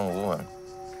across the wrong woman.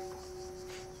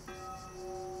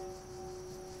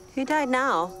 Who died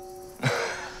now?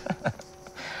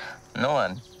 No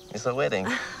one. It's a wedding.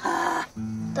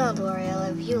 Don't worry,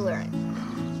 Olive. You learn.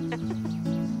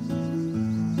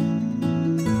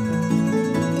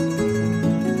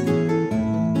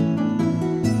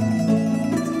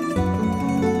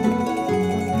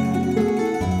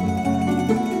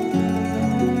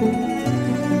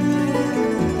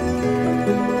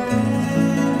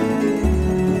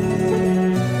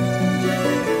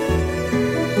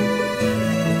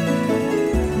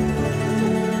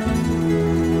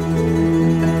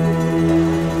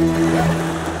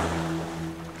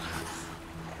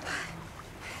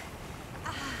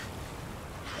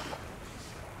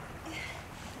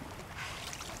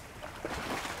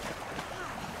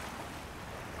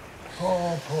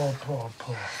 Poor.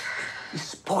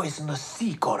 It's poisonous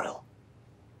sea coral.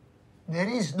 There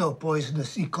is no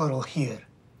poisonous sea coral here.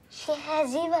 She has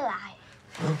evil eye.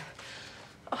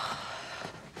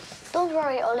 Don't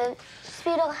worry, Olive.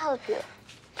 Speed will help you.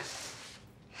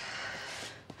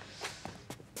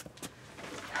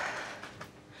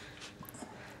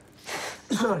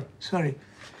 Sorry.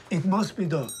 It must be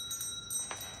done.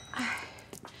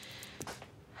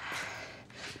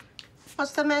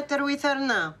 What's the matter with her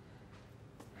now?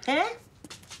 Eh?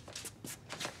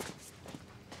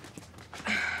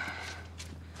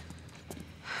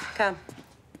 Come.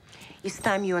 It's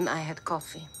time you and I had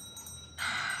coffee.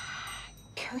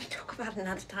 Can we talk about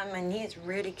another time? My knee is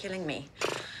really killing me.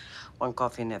 One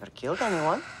coffee never killed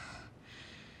anyone.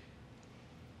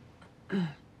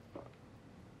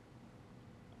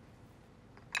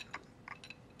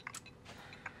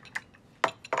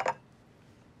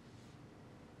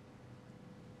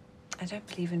 I don't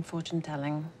believe in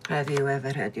fortune-telling. Have you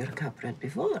ever had your cup read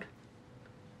before?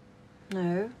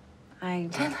 No,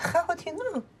 Then how would you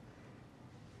know?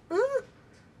 Hmm?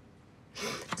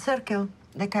 Circle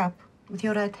the cup with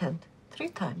your right hand 3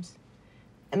 times,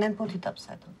 and then put it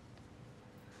upside down.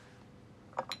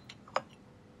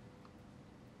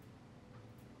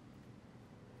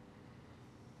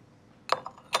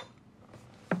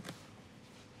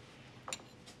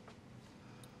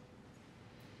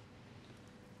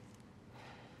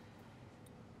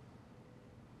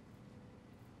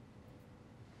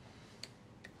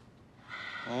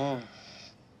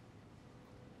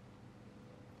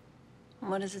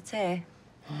 What does it say?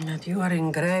 That you are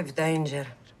in grave danger.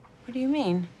 What do you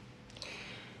mean?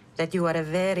 That you are a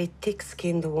very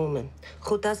thick-skinned woman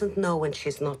who doesn't know when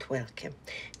she's not welcome.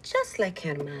 Just like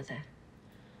her mother.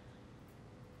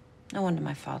 No wonder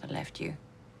my father left you.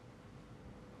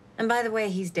 And by the way,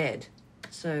 he's dead.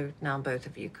 So now both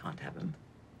of you can't have him.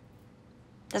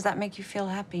 Does that make you feel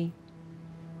happy?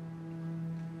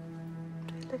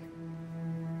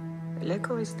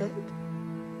 Leko is dead?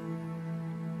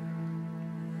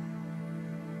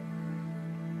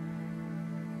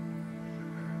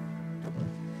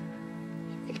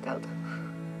 Get out.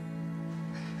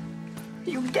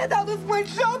 You get out of my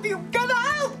shop! You get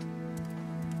out!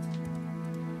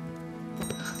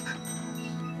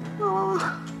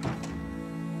 Oh.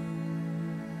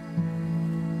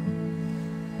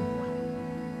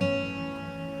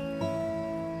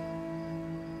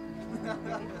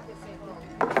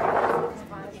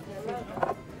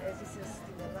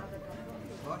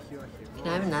 Can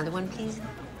I have another one, please?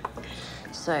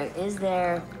 So, is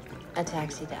there a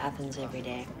taxi to Athens every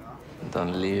day?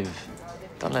 Don't leave.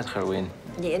 Don't let her win.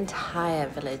 The entire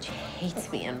village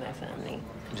hates me and my family.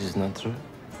 This is not true.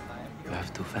 You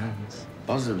have 2 fans.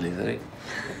 Possibly 3.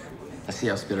 I see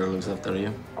how Spiro looks after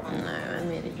you. No, I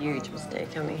made a huge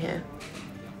mistake coming here.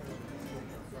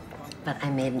 But I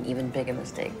made an even bigger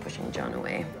mistake pushing John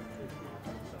away.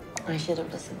 I should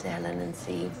have listened to Helen and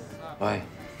see. Why?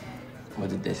 What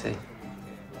did they say?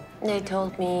 They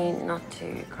told me not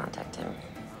to contact him.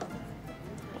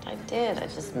 But I did. I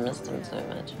just missed him so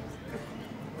much.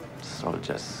 It's all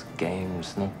just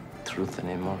games, not truth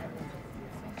anymore.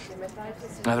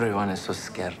 Everyone is so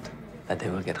scared that they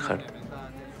will get hurt.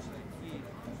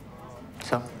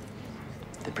 So,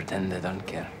 they pretend they don't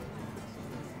care.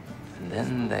 And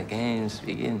then the games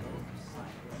begin.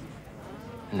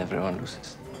 And everyone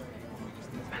loses.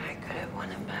 But I could have won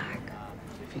him back.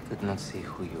 If he could not see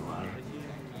who you are,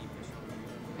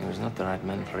 he was not the right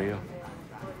man for you.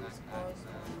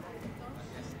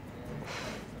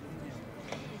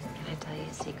 Can I tell you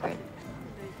a secret?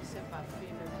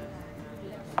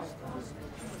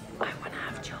 I want to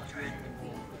have children.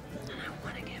 And I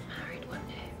want to get married one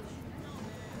day.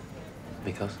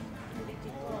 Because?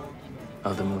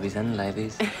 Oh, the movies end like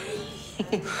this?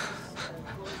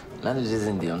 Marriage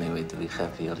isn't the only way to be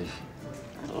happy, Olive.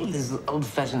 All these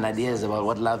old-fashioned ideas about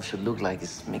what love should look like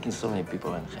is making so many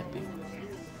people unhappy.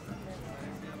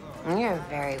 You're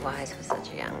very wise for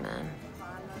such a young man.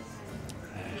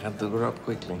 I had to grow up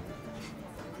quickly.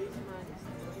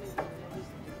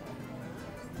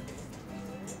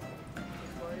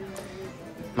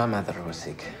 My mother was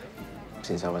sick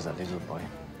since I was a little boy.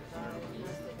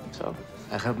 So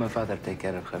I helped my father take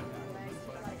care of her.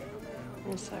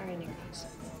 I'm sorry, Nikos.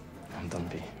 Don't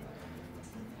be.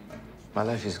 My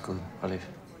life is good, Olive.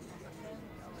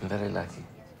 I'm very lucky.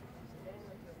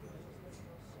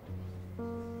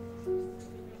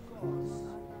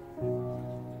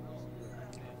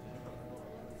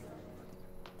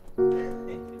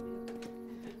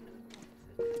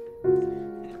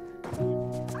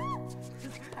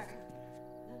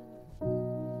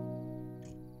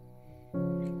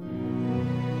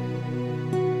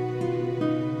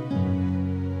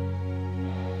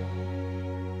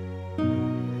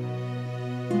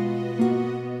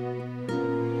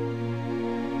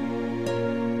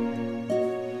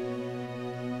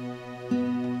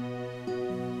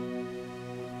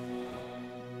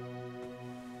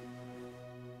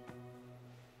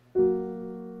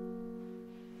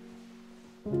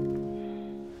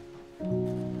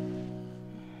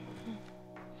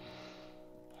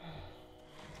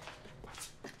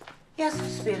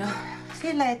 Spiro. See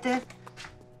you later.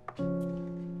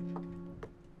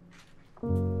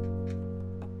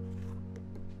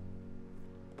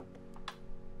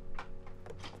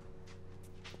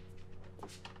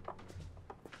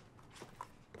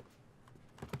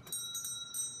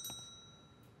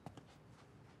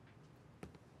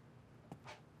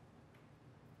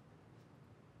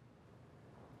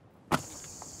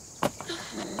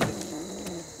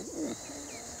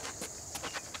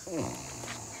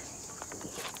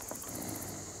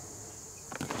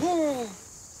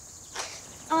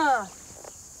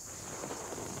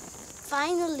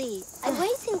 Finally, I'm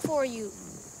waiting for you.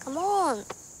 Come on.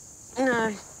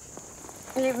 No.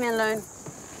 Leave me alone.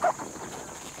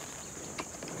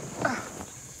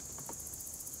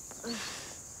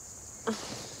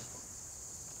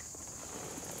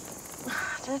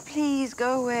 Dad, please,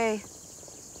 go away.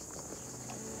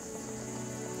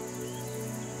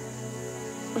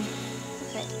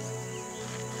 Okay.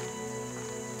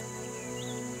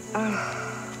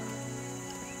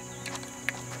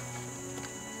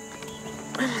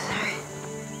 I'm sorry.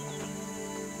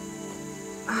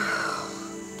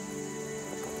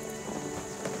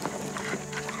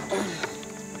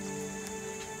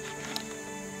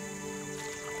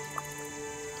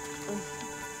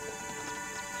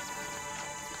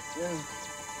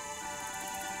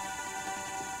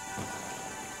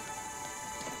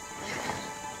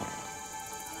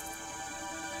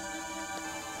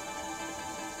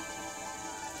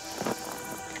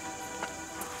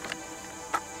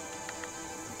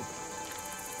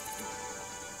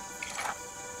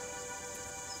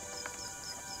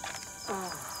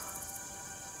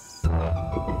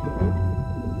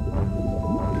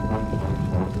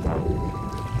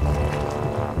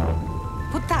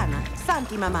 Puttana,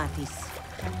 Santi Mamatis.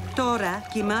 Τώρα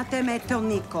κοιμάται με τον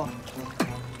Νίκο.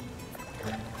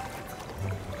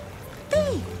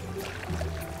 Τι!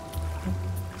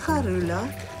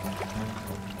 Χαρούλα,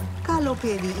 καλό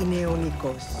παιδί είναι ο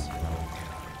Νίκος.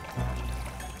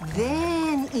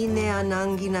 Δεν είναι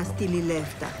ανάγκη να στείλει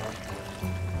λεφτά.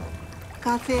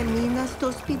 Κάθε μήνα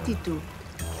στο σπίτι του.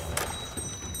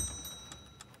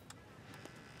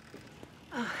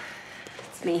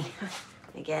 It's me.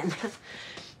 Again.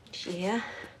 Is she here?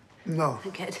 No.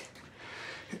 Good.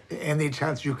 Any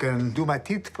chance you can do my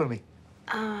teeth for me?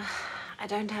 I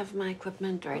don't have my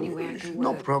equipment or anywhere I can work.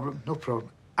 No problem, no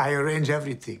problem. I arrange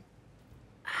everything.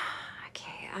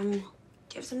 Okay, do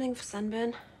you have something for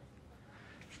sunburn?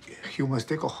 You must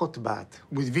take a hot bath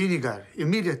with vinegar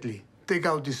immediately. Take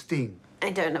out the sting. I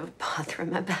don't have a bath,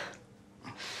 remember?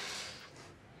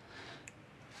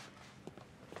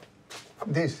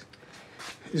 This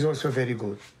is also very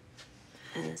good.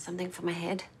 Something for my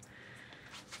head?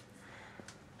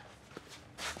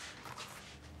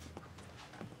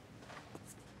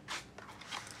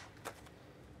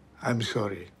 I'm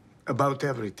sorry about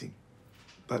everything,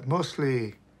 but mostly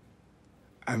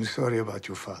I'm sorry about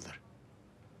your father.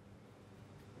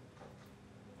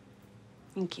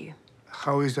 Thank you.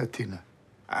 How is Atina?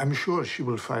 I'm sure she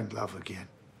will find love again.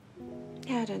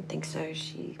 Yeah, I don't think so.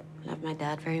 She loved my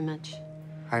dad very much.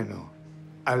 I know.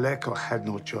 Aleko had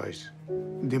no choice.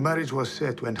 The marriage was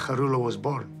set when Harula was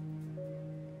born.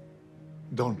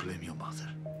 Don't blame your mother.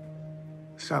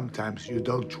 Sometimes you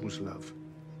don't choose love.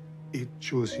 It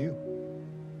chose you.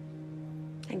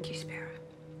 Thank you, Spiro.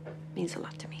 Means a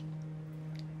lot to me.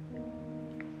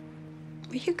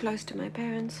 Were you close to my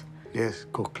parents? Yes,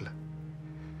 Kokla.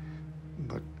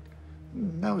 But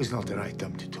now is not the right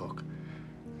time to talk.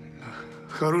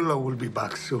 Harula will be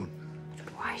back soon.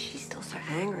 Why is she still so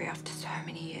angry after so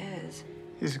many years?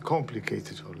 It's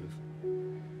complicated, Olive.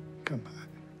 Come on.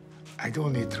 I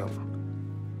don't need trouble.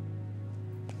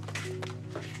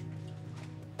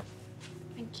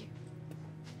 Thank you.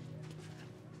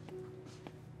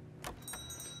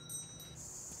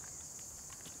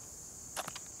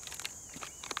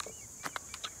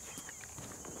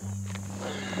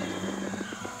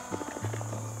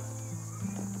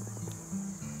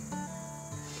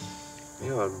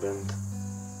 You are burnt.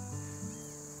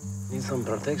 Need some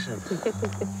protection.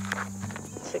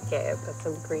 It's okay, I've got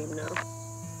some cream now.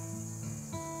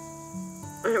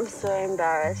 I'm so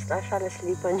embarrassed. I fell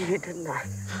asleep on you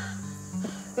tonight.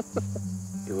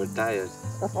 You were tired.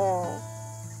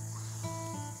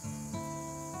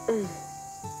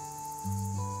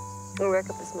 I woke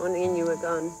up this morning and you were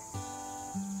gone.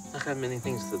 I had many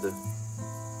things to do.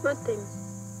 Nothing.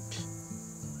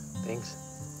 Thanks.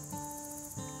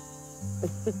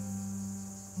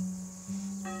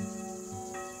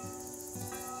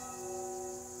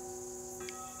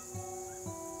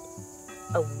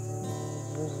 A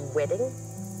wedding?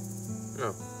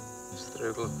 No, it's 3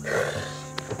 o'clock.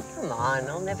 Come on,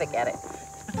 I'll never get it.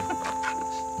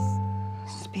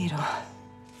 Spiro,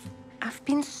 I've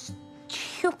been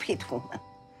stupid, woman.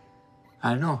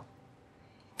 I know.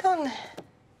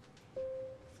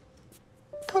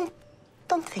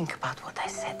 Don't think about what I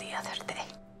said the other day.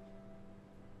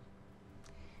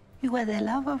 You were the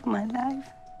love of my life.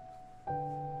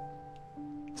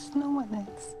 There's no one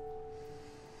else.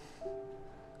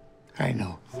 I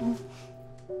know.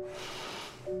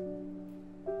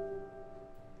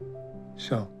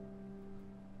 So,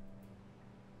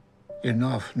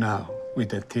 enough now with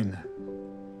the Tina.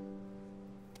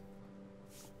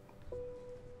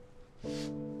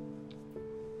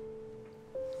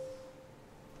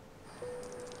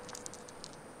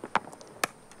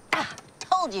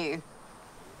 Told you.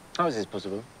 How is this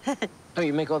possible? No,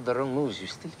 you make all the wrong moves. You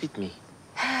still beat me.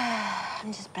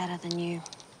 I'm just better than you.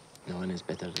 No one is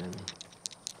better than me.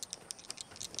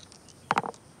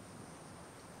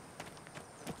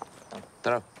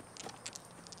 Throw.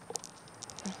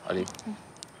 Ali.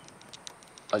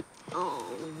 Ali. Oh.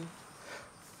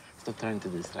 Stop trying to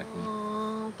distract me.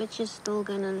 Oh, but you're still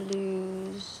gonna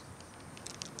lose.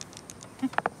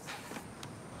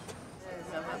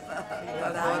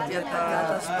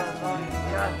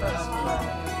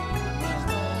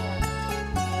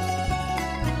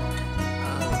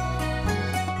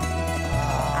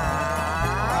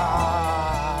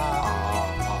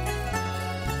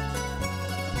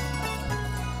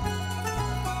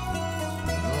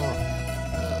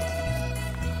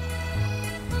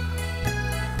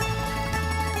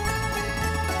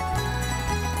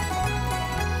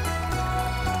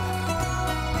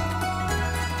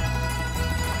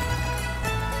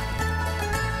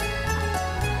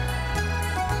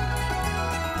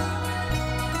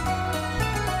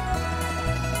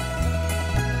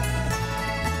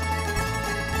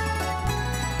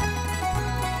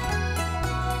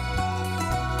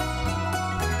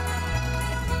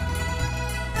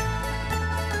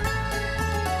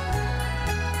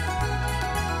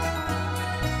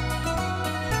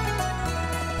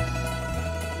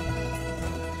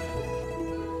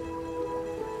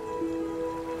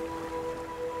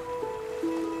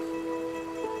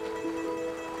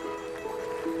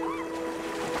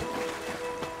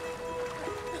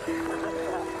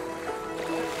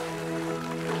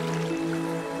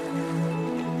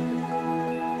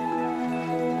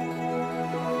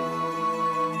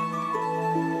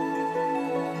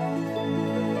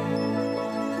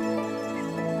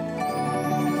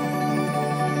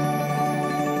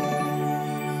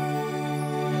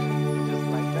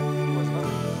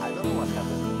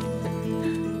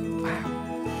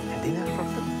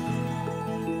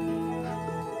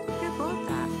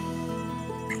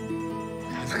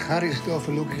 Harry's off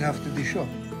looking after the shop.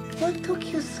 What took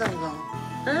you so long,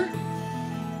 huh?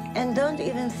 And don't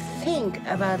even think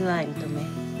about lying to me.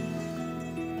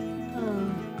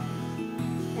 Oh,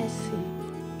 I see.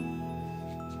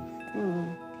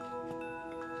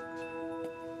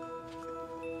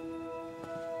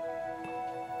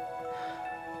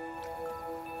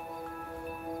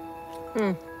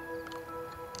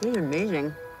 You're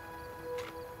amazing.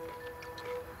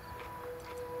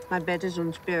 My bet is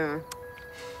on Spiro.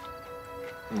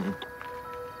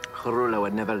 Harula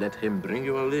would never let him bring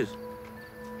you all this.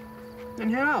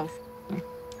 And who else?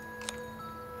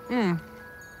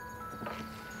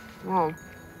 Well.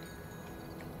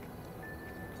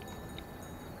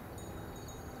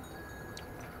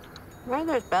 Where are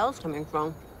those bells coming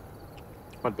from?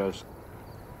 What bells?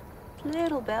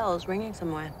 Little bells ringing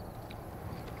somewhere.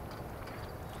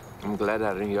 I'm glad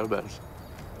I ring your bells.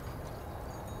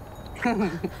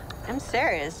 I'm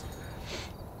serious.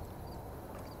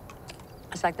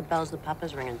 It's like the bells the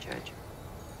Papas ring in church.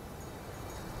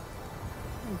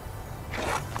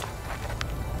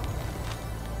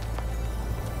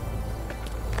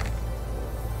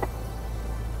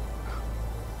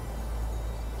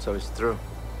 So it's true.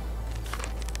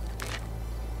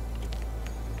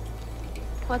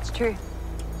 What's true?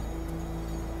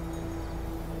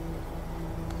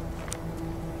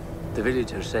 The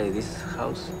villagers say this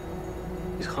house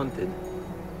is haunted.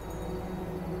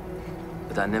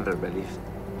 But I never believed.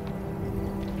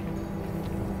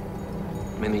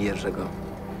 Many years ago,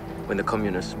 when the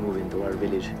communists moved into our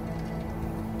village,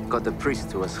 got the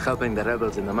priest who was helping the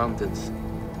rebels in the mountains.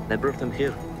 They brought him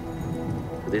here,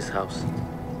 to this house.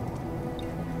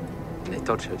 And they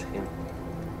tortured him.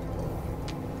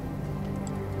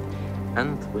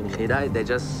 And when he died, they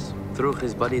just threw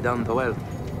his body down the well.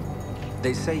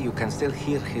 They say you can still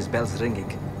hear his bells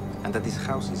ringing, and that this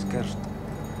house is cursed.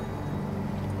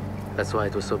 That's why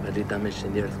it was so badly damaged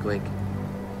in the earthquake.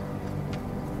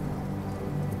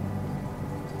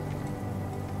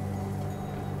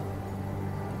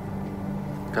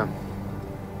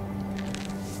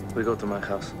 We go to my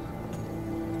house.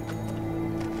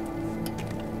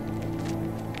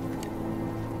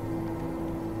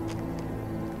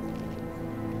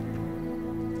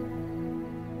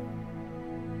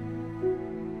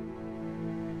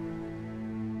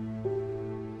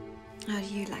 How do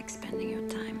you like spending your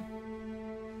time?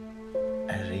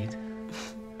 I read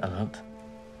a lot.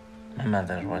 My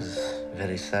mother was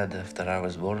very sad after I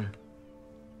was born.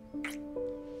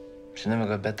 She never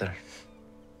got better.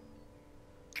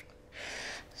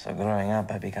 So growing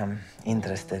up, I became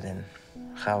interested in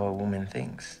how a woman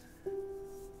thinks.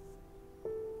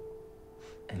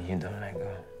 And you don't let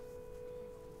go.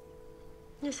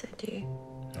 Yes, I do.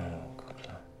 No,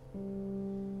 Kukla.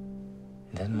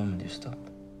 In that moment, you stop.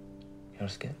 You're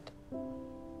scared.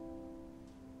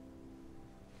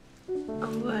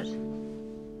 Of what?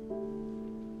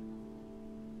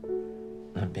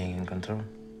 Not being in control.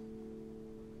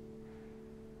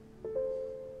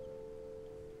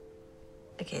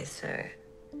 Okay, so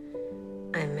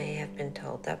I may have been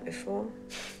told that before.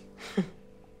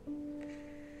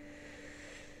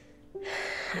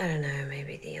 I don't know,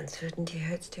 maybe the uncertainty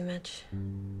hurts too much.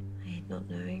 I hate not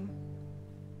knowing.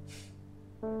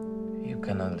 You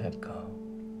cannot let go.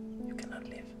 You cannot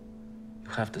live.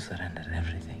 You have to surrender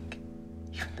everything,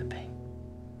 even the pain.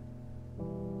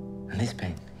 And this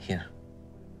pain, here,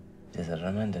 is a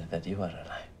reminder that you are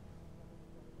alive.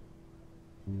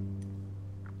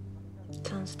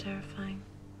 Sounds terrifying.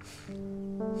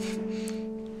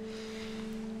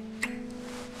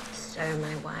 So,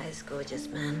 my wise, gorgeous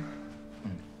man.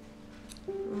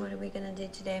 What are we gonna do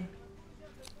today?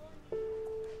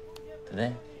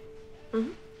 Today?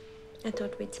 Mm-hmm. I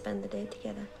thought we'd spend the day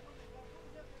together.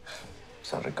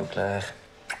 Sorry, Kukla.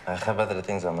 I have other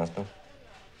things I must do.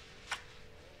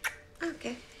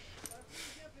 Okay.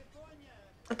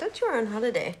 I thought you were on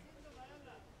holiday.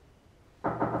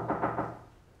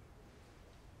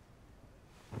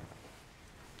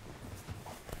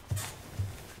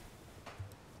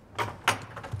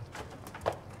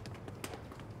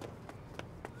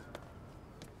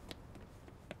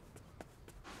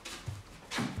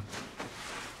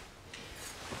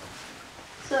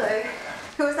 So,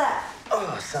 who was that?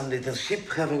 Oh, some little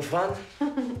ship having fun.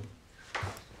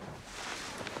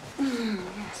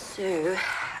 So,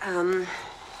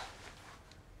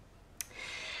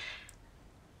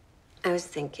 I was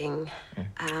thinking,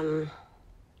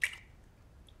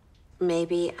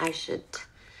 maybe I should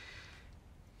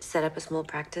set up a small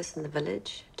practice in the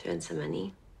village to earn some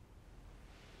money.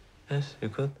 Yes, you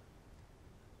could.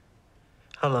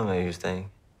 How long are you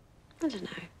staying? I don't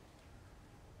know.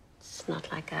 It's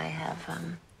not like I have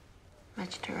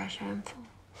much to rush home for.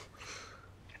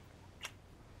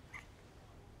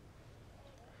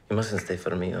 You mustn't stay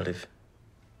for me, Olive.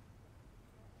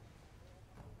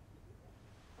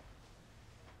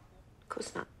 Of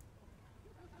course not.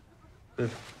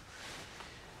 Good.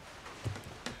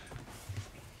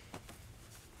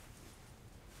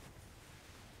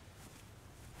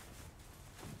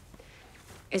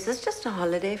 Is this just a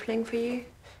holiday fling for you?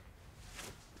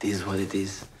 It is what it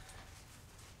is.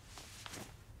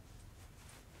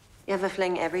 You have a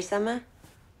fling every summer?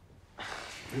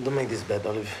 Don't make this bad,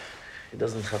 Olive. It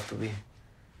doesn't have to be.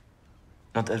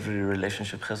 Not every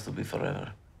relationship has to be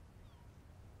forever.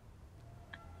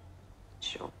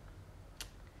 Sure.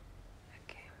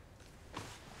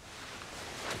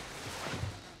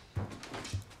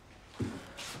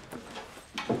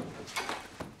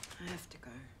 I have to go.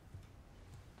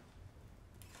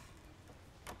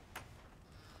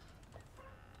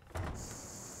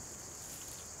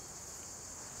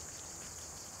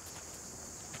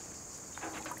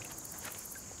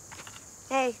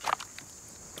 Hey.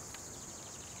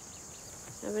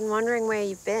 I've been wondering where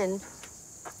you've been.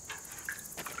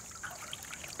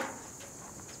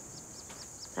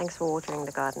 Thanks for watering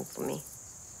the garden for me.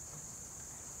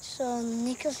 So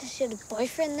Nicholas is your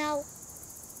boyfriend now?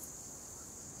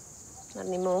 Not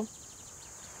anymore.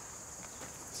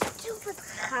 Stupid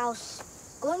house.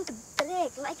 Going to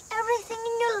break like everything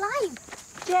in your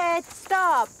life. Jet,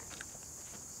 stop.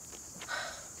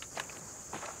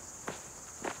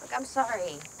 Look, I'm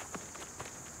sorry.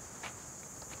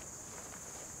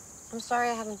 I'm sorry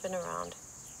I haven't been around.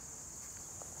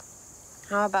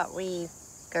 How about we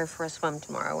go for a swim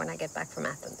tomorrow when I get back from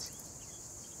Athens?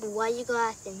 But why you go to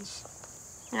Athens?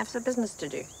 I have some business to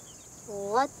do.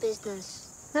 What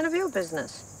business? None of your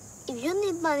business. If you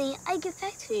need money, I give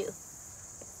back to you.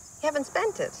 You haven't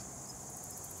spent it.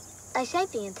 I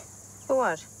saving it. For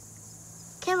what?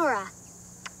 Camera.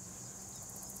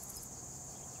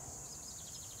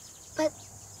 But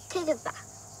take it back.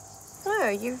 No,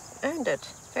 you've earned it.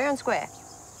 Fair and square.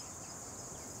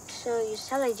 So you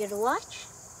selling your watch?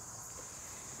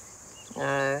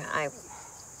 No, I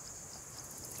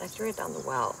threw it down the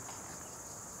well.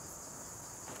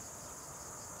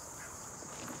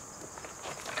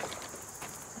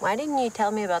 Why didn't you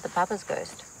tell me about the Papa's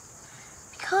ghost?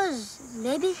 Because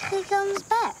maybe he comes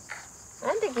back. I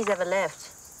don't think he's ever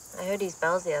left. I heard his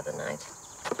bells the other night.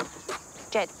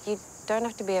 Jet, you don't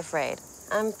have to be afraid.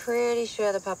 I'm pretty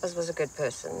sure the Papa's was a good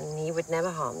person. He would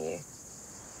never harm you.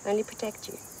 Only protect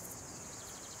you.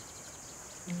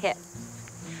 Here.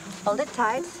 Hold it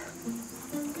tight.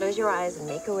 Close your eyes and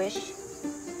make a wish.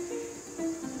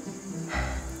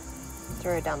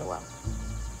 Throw it down the well.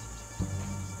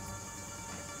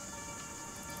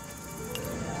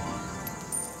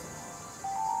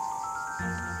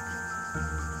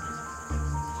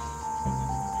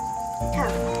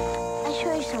 Come, I'll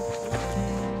show you something.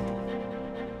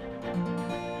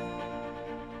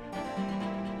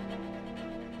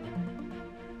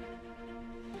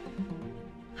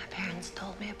 My parents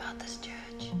told me about this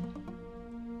church.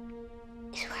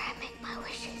 It's where I make my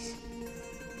wishes.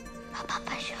 My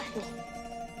Papa showed me.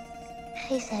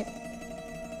 He said,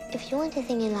 if you want a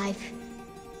thing in life,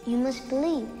 you must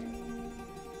believe.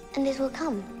 And it will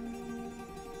come.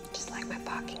 Just like my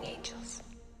barking angels.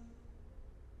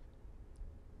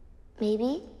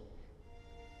 Maybe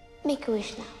make a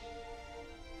wish now.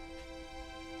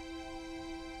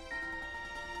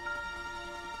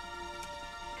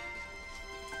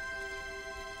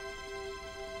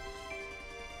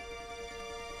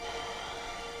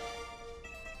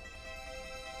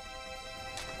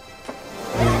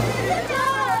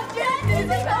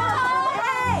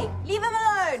 Hey! Leave him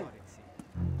alone!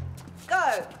 Go!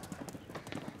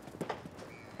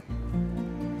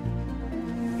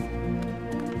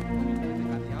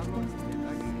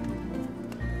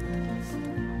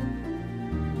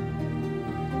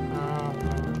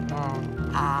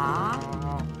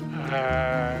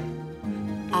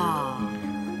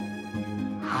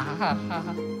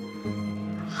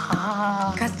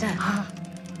 Costa,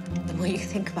 the more you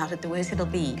think about it, the worse it'll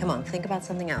be. Come on, think about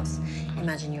something else.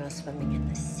 Imagine you are swimming in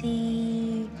the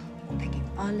sea or picking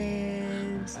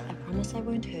olives. I promise I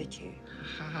won't hurt you.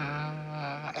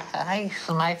 It's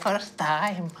my first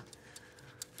time.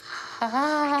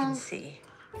 I can see.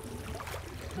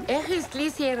 איך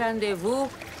ist ihr Rendezvous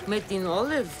mit den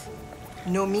Olive?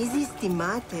 Νομίζεις,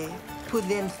 θυμάται, που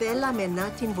δεν θέλαμε να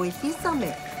την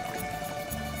βοηθήσαμε.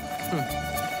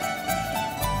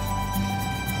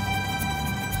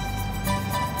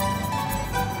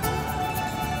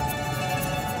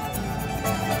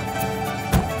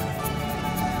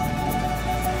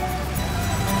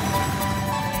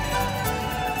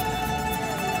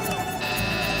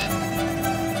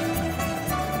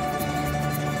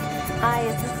 Hi,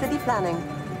 is this city planning?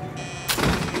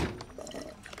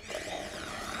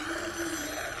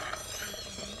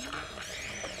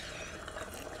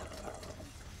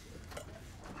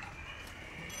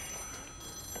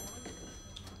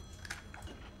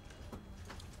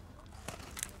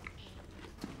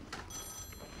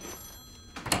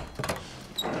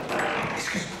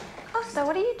 Costa,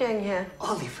 what are you doing here?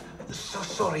 Olive, so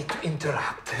sorry to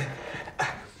interrupt.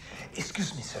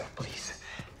 Excuse me, sir, please.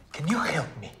 Can you help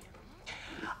me?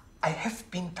 I have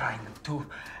been trying to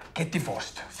get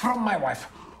divorced from my wife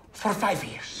for 5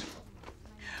 years.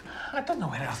 I don't know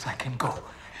where else I can go.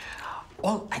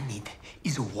 All I need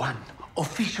is one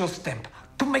official stamp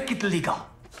to make it legal.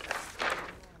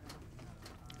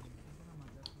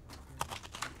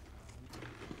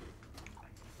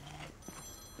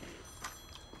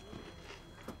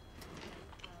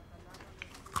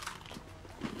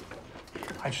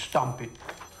 I stamp it.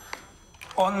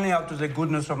 Only out of the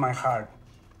goodness of my heart.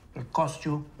 It'll cost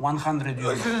you 100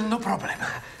 euros. No problem.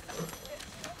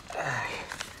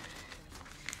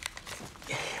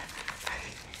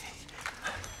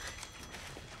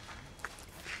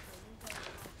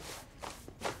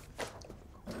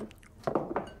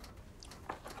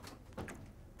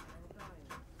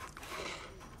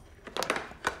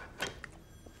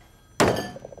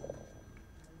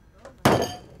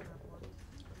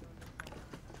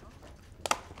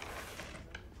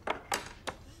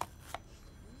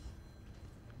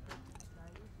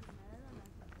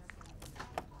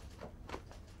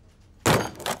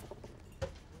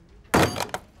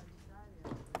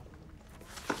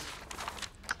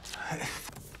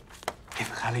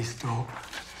 Ευχαριστώ.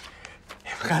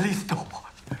 Ευχαριστώ.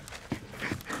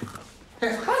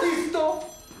 Ευχαριστώ.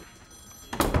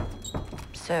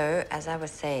 So, as I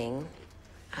was saying,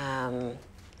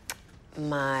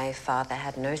 my father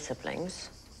had no siblings,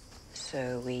 so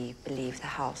we believe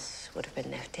the house would have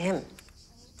been left to him.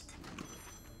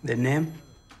 The name?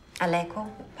 Aleko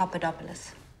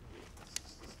Pappadopoulous.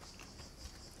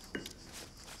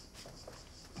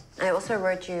 I also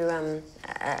wrote you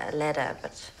a letter,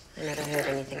 but I never heard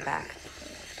anything back.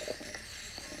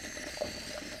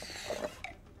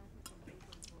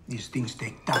 These things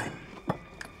take time.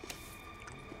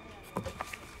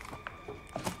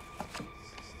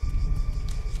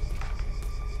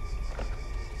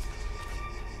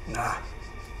 Nah.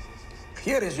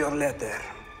 Here is your letter.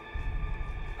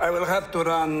 I will have to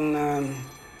run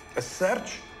a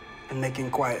search and make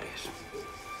inquiries.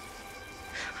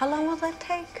 How long will that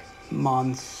take?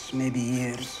 Months, maybe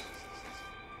years.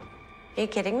 Are you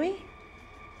kidding me?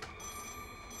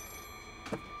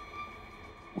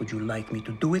 Would you like me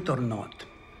to do it or not?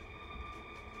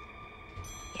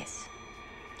 Yes.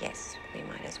 Yes, we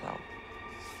might as well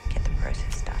get the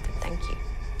process started. Thank you.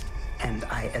 And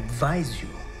I advise you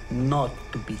not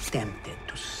to be tempted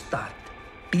to start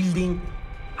building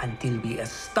until we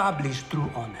establish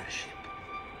true ownership.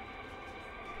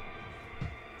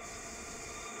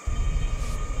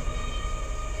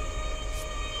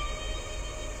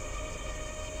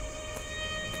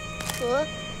 Huh?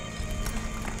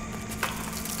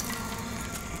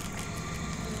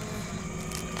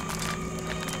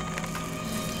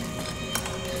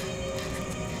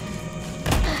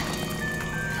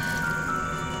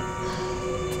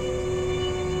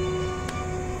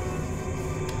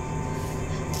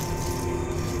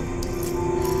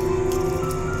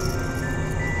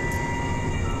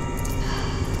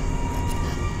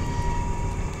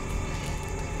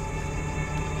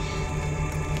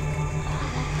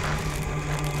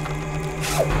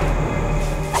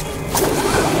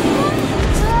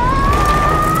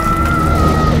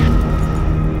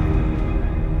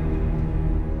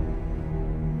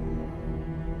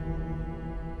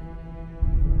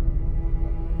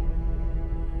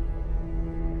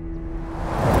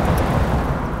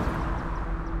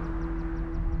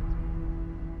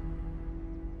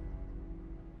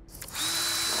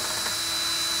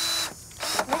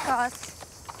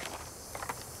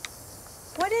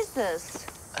 What is this?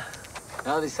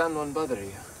 Now the sun won't bother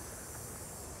you.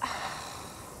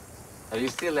 Are you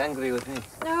still angry with me?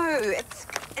 No, it's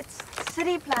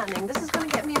city planning. This is going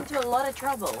to get me into a lot of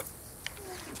trouble.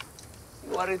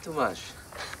 You worry too much.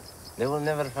 They will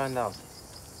never find out.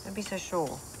 Don't be so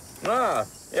sure. Ah,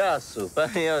 yasu,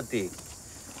 panioti.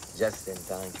 Just in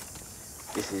time.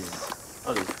 This is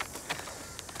Olive.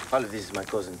 Olive is my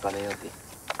cousin, Panayotti.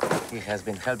 He has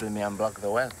been helping me unblock the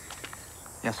well.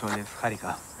 Yes, Olive.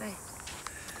 Harika. Hi.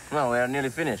 No, we are nearly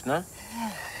finished, no?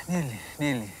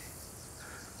 Nearly.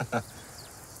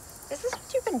 Is this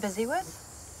what you've been busy with?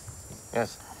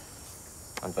 Yes.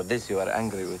 And for this, you are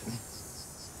angry with me.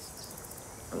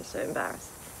 I'm so embarrassed.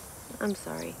 I'm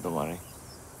sorry. Don't worry.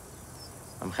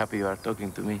 I'm happy you are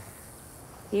talking to me.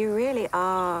 You really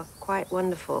are quite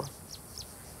wonderful.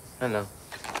 I know.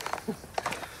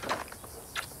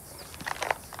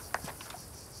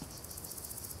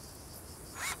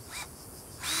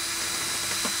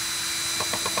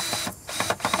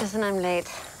 Listen, I'm late.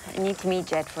 I need to meet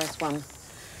Jet for a swim.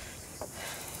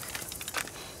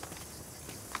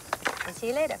 I'll see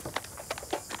you later.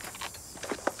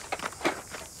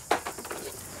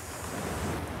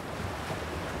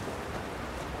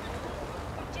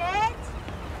 Jet?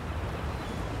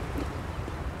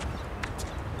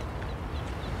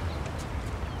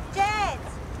 Jet!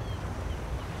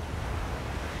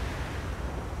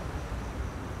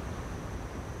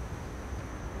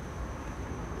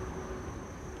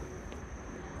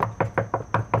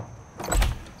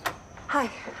 Hi,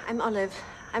 I'm Olive.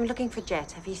 I'm looking for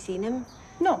Jet. Have you seen him?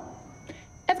 No.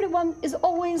 Everyone is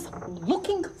always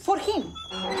looking for him.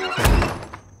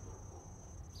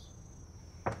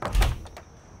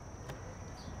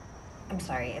 I'm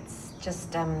sorry. It's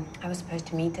just, I was supposed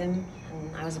to meet him,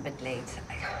 and I was a bit late.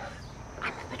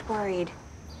 I'm a bit worried.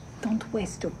 Don't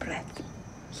waste your breath.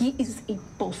 He is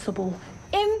impossible.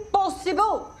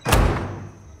 Impossible!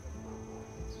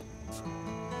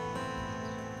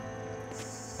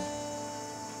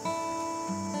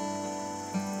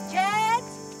 Jet!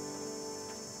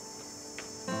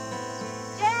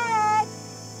 Jet!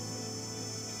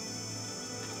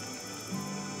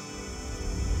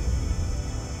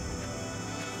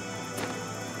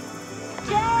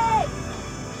 Jet!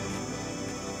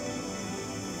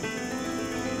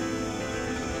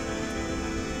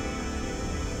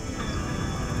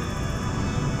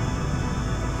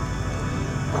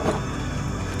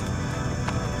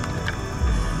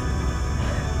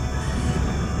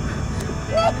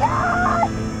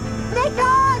 Nikos!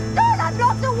 Nikos! Don't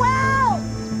unblock the well!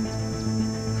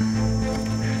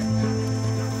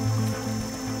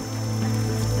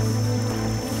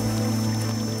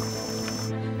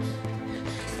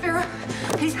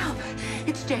 Please help.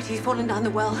 It's Jet. He's fallen down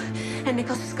the well, and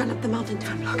Nikos has gone up the mountain to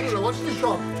unblock it. What's the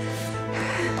shop?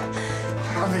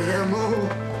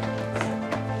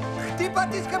 Χτύπα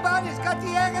τις καμπάνες, κάτι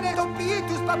έγινε τον ποιή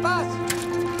τους παπάς.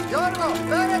 Γιώργο,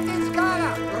 φέρε την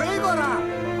σκάρα, γρήγορα.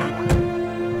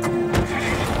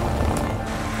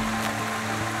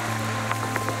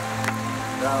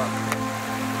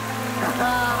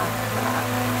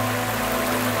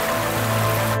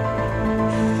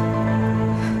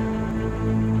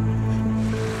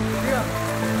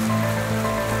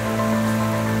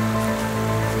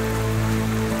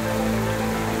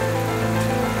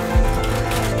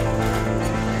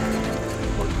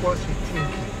 What was he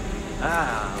thinking?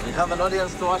 We have an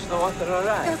audience to watch the water, all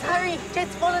right? Just hurry.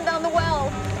 Jet's fallen down the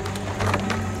well.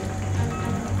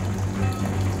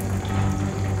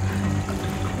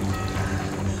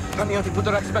 Coming to put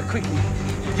the racks back quickly.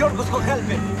 Yorgos will help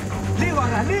him.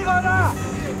 Ligora, Ligora!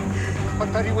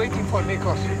 What are you waiting for,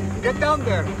 Nikos? Get down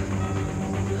there.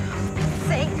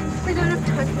 Sake, we don't have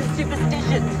time for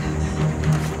superstitions.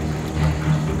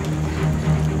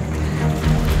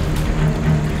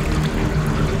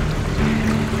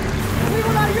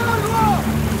 Ligora, Yorgo!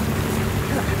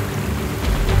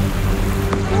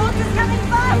 The water's coming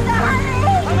faster, hurry!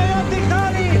 Adelante,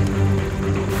 Harry!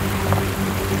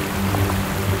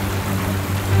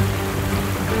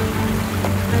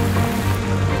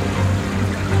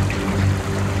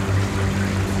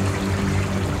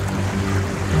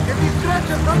 Get the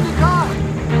stretcher from the car!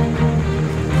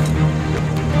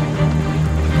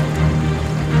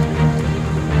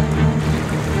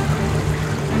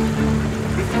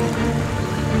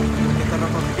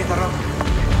 Get the rope.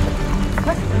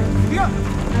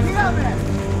 Dígame!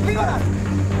 Dígame!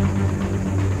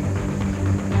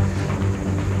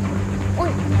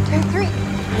 1, 2, 3.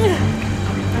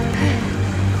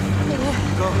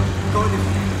 Go, go,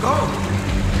 go!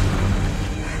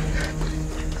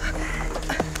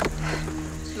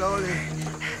 Slowly,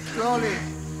 slowly.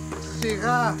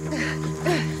 Σιγά.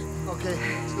 Okay,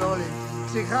 slowly.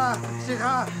 Σιγά,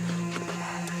 σιγά.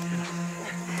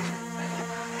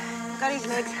 Got his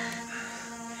legs.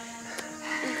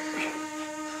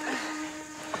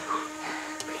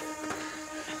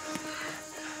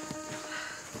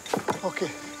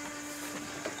 Okay.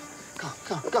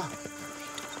 Come.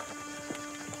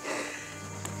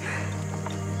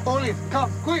 Olive,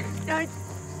 come, quick! No,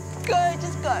 go,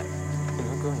 just go. I'm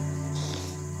not going.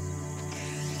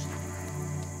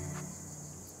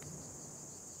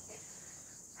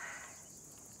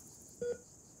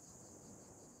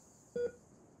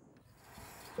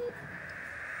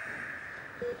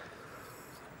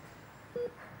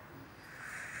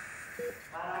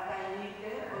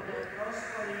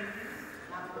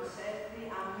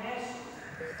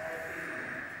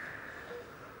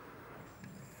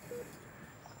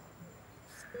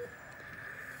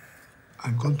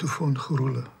 I'm going to phone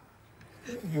Gerula.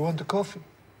 You want a coffee?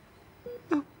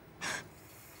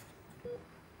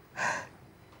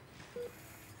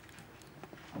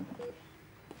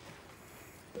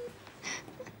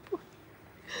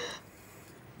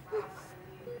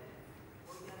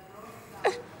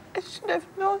 I should have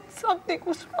known something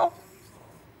was wrong.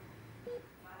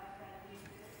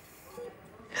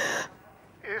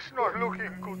 It's not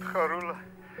looking good, Gerula.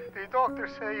 The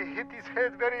doctors say he hit his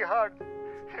head very hard.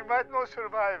 He might not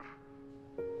survive.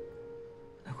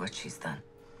 Look what she's done.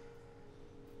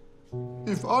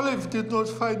 If Olive did not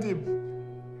find him,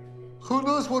 who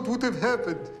knows what would have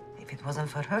happened? If it wasn't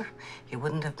for her, he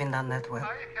wouldn't have been done that well.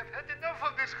 I have had enough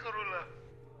of this, Gerula.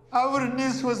 Our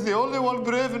niece was the only one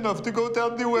brave enough to go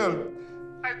down the well.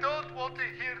 I don't want to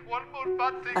hear one more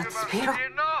bad thing But about Spiro- her.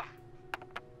 Enough!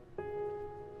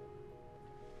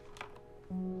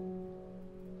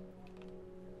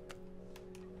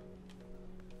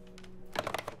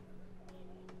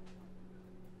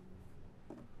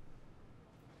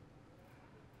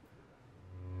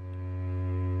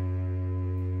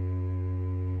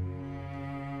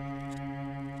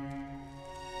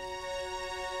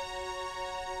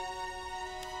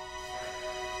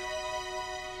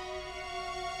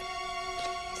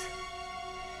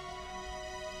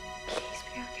 Please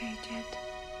be okay, Jet.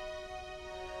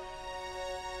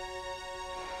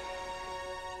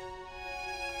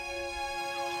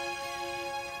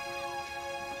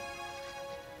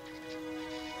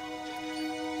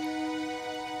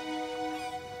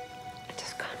 I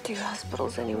just can't do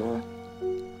hospitals anymore.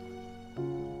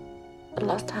 The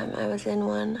last time I was in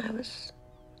one, I was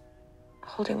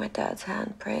holding my dad's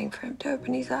hand, praying for him to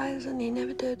open his eyes, and he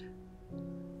never did.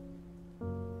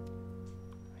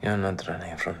 You're not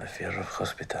running from the fear of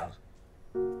hospitals.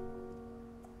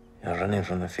 You're running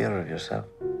from the fear of yourself.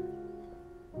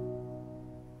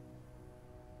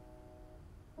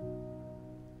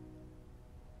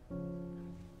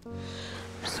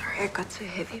 hair got so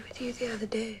heavy with you the other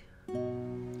day.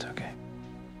 It's okay.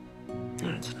 No,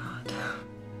 it's not.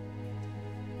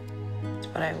 It's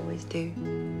what I always do.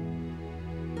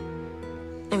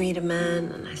 I meet a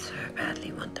man and I so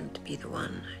badly want them to be the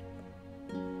one.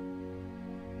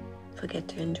 I forget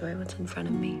to enjoy what's in front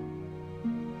of me.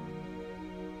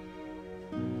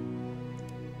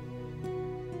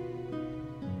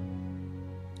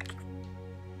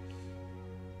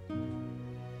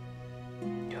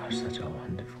 You are such a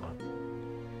wonderful,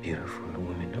 beautiful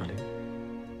woman, Olive.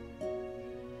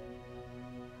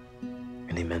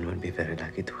 Any man would be very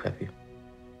lucky to have you.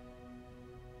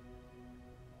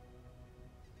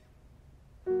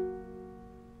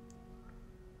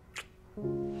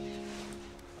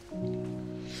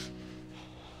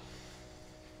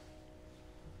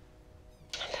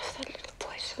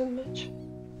 So much.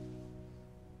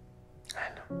 I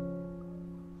know.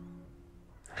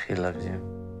 He loves you.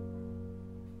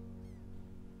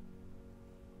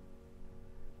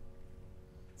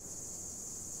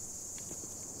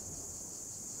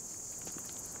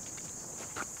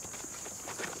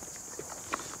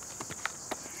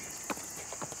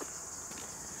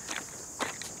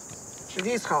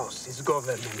 This house is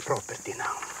government property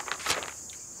now.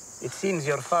 It seems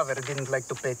your father didn't like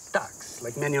to pay tax,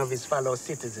 like many of his fellow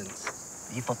citizens.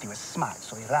 He thought he was smart,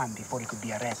 so he ran before he could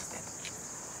be arrested.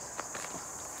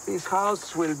 This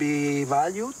house will be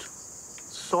valued,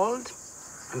 sold,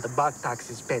 and the back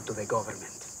tax is paid to the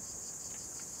government.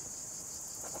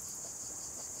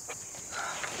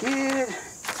 Here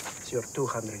is your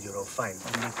 €200 fine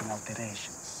for making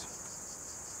alterations.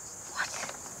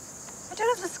 I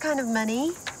don't have this kind of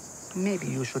money. Maybe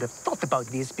you should have thought about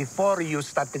this before you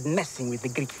started messing with the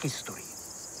Greek history.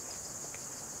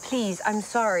 Please, I'm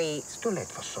sorry. It's too late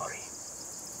for sorry.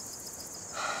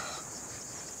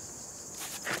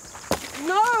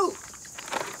 No!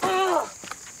 Ugh.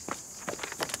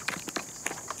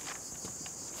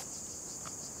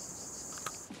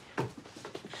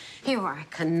 You are a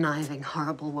conniving,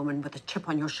 horrible woman with a chip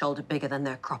on your shoulder bigger than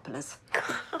the Acropolis.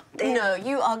 No,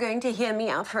 you are going to hear me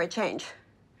out for a change.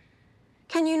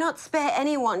 Can you not spare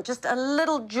anyone just a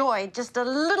little joy, just a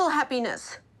little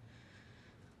happiness?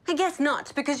 I guess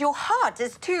not, because your heart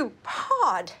is too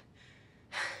hard.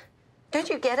 Don't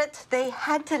you get it? They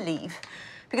had to leave,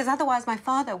 because otherwise my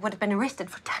father would have been arrested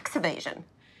for tax evasion.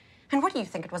 And what do you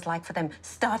think it was like for them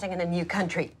starting in a new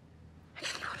country?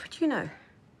 Actually, what would you know?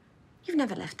 You've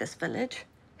never left this village,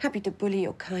 happy to bully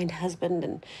your kind husband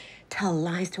and tell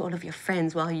lies to all of your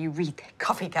friends while you read their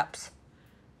coffee cups.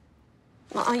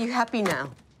 Well, are you happy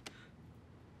now?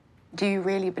 Do you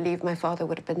really believe my father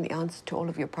would have been the answer to all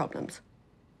of your problems?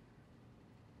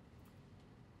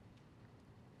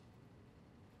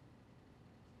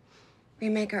 We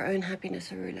make our own happiness,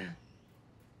 Arula.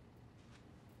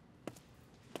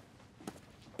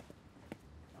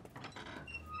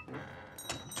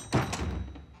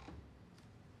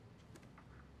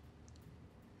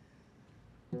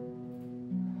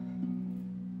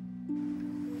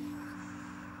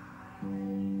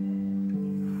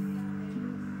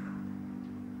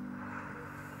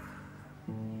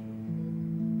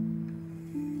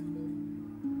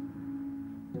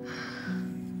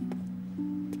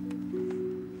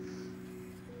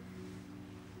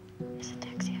 There's a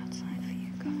taxi outside for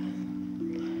you. Go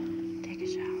home. Take a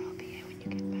shower. I'll be here when you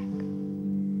get back.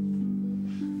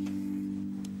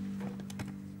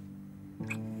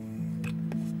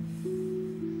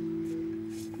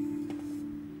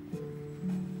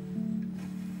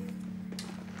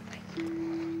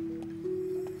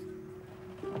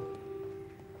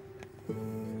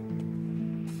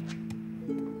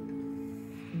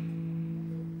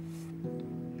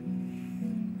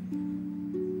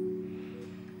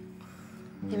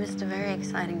 You missed a very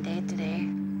exciting day today.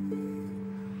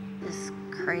 This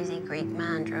crazy Greek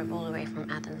man drove all the way from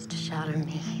Athens to shout at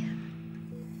me.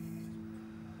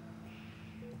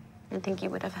 I think he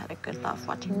would have had a good laugh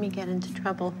watching me get into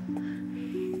trouble.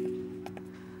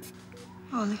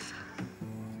 Olive.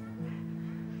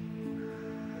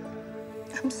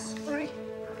 I'm sorry.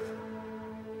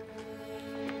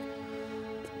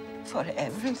 For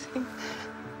everything.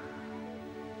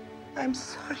 I'm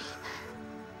sorry.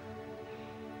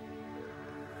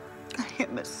 I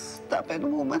am a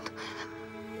stubborn woman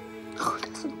who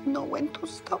doesn't know when to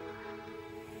stop.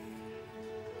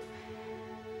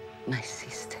 My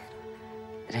sister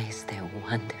raised a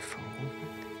wonderful woman.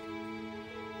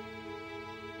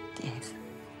 Yes,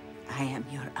 I am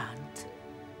your aunt.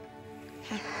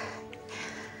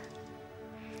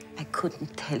 I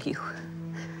couldn't tell you.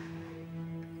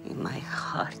 In my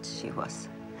heart, she was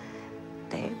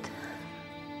dead.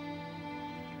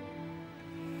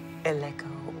 A Lego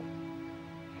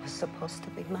supposed to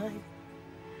be mine.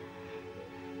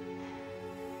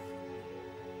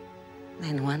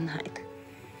 Then one night,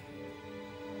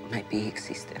 my big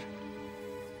sister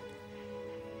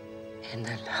and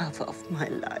the love of my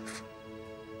life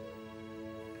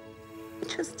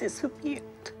just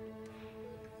disappeared.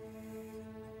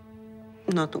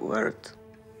 Not a word,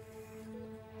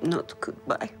 not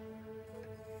goodbye.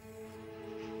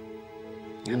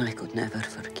 And I could never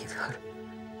forgive her.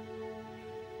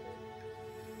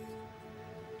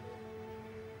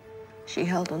 She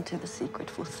held on to the secret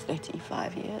for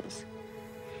 35 years.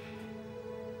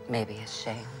 Maybe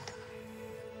ashamed,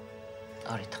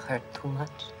 or it hurt too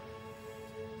much.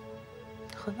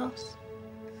 Who knows?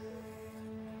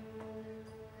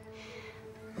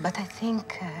 But I think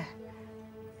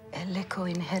Leko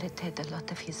inherited a lot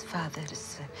of his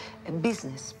father's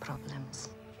business problems.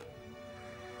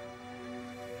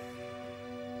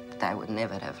 But I would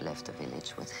never have left the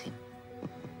village with him.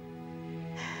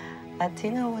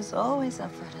 Atina was always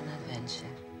up for an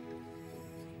adventure.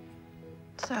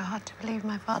 So hard to believe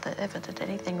my father ever did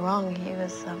anything wrong. He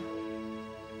was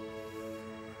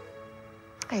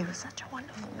such a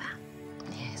wonderful man.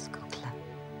 Yes, Kukla.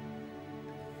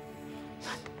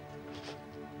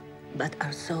 But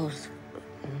our souls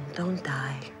don't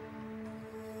die.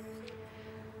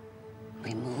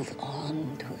 We move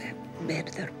on to a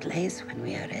better place when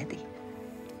we are ready.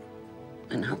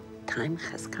 And our time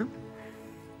has come.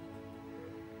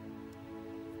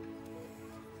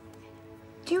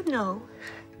 Do you know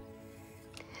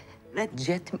that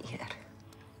Jetmir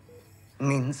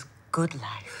means good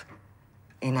life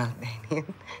in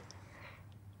Albanian?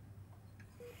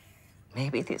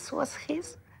 Maybe this was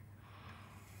his.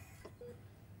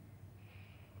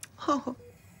 Oh,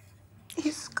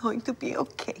 it's going to be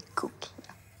okay, Kukla.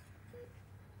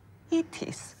 It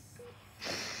is.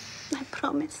 I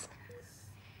promise.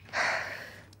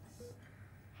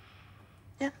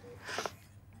 Yeah.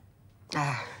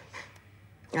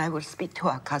 I will speak to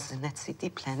our cousin at city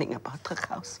planning about the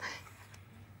house.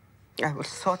 I will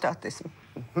sort out this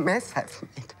mess I've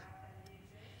made.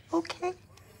 Okay?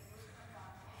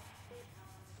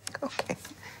 Okay.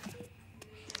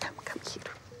 Come here.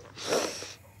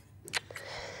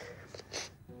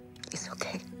 It's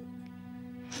okay.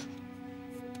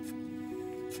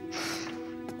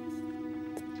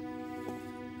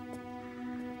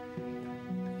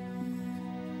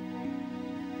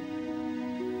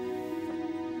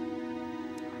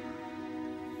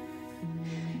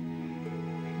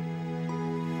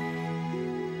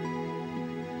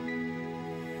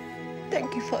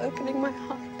 Thank you for opening my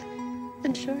heart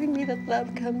and showing me that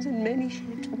love comes in many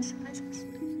shapes and sizes,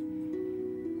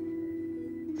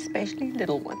 especially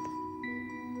little ones.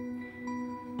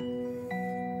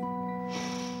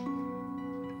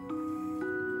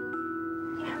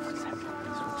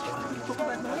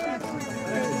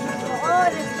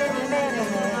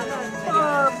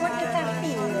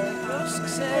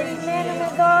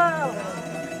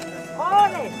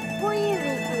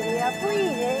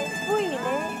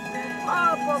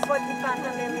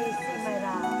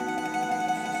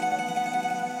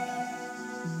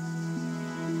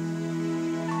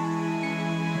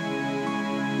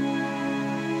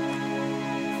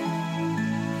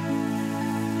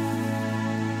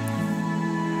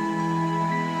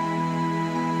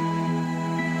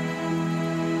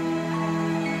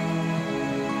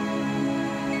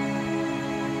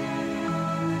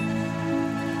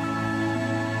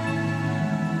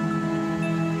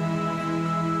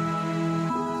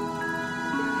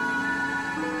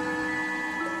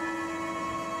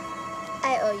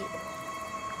 I owe you.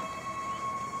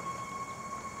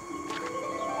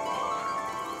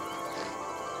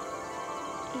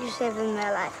 You saved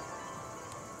my life.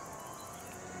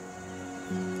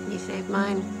 You saved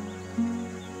mine.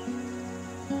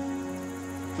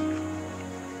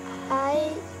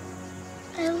 I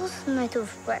lost my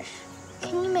toothbrush.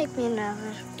 Can you make me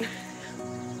another?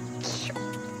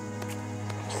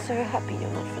 So happy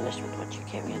you're not finished with what you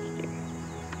came here to do.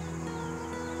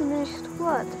 Finished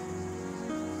what?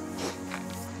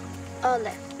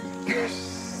 Ole, you're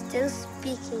still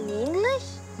speaking English?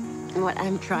 What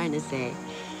I'm trying to say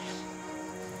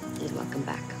is welcome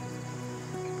back.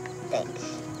 Thanks.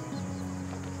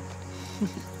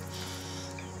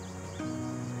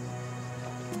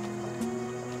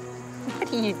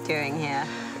 What are you doing here?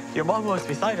 Your mom was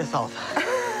beside herself.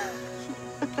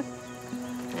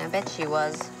 I bet she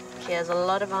was. She has a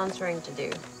lot of answering to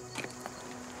do.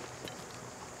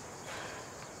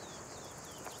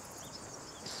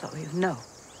 So you know.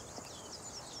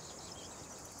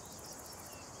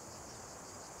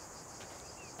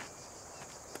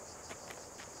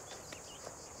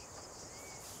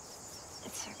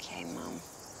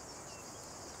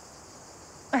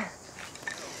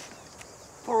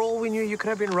 you could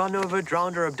have been run over,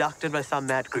 drowned, or abducted by some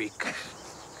mad Greek.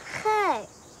 Hey,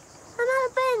 I'm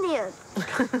Albanian.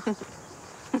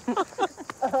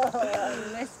 Oh,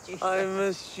 I missed you. I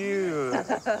missed you.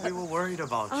 We were worried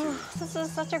about you. Oh, this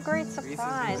is such a great Greece has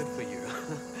surprise. been good for you.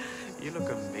 You look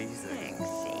amazing.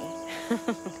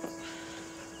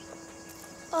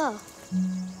 Oh,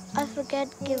 I forget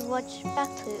to give watch back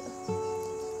to you.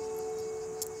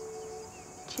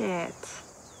 Jet.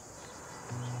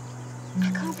 I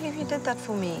can't believe you did that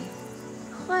for me.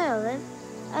 Why, Olive?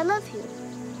 I love you.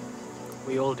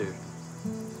 We all do.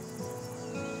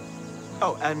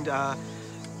 Oh, and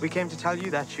we came to tell you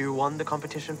that you won the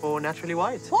competition for Naturally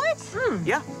White. What?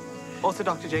 Yeah. Also,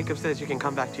 Dr. Jacob says you can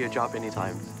come back to your job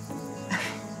anytime.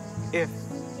 If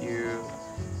you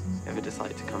ever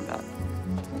decide to come back.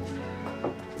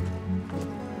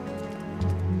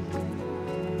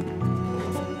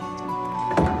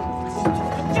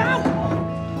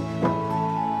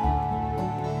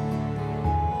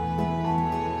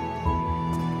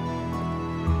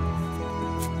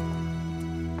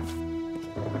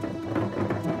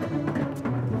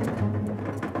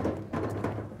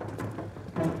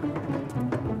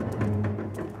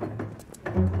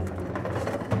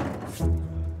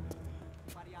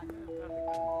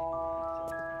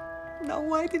 Now,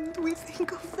 why didn't we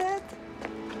think of that?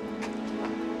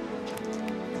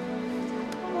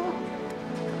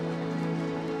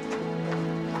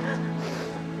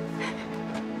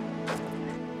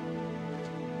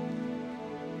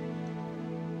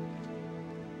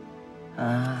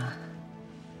 Ah.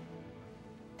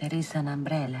 There is an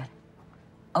umbrella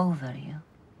over you,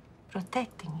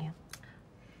 protecting you.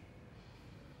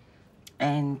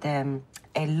 And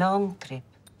a long trip.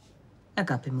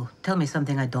 Agapimu, tell me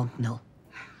something I don't know.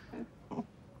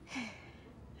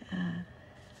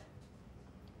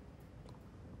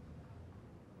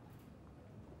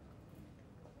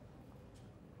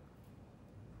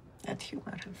 That you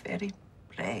are a very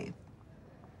brave,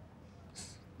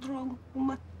 strong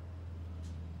woman.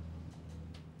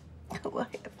 Oh, I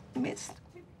have missed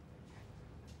you.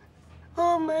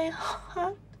 Oh, my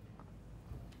heart.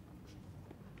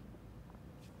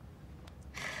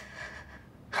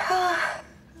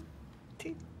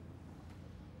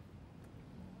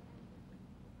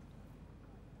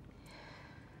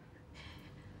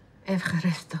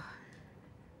 Evcharisto.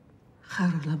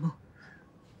 Charulamo.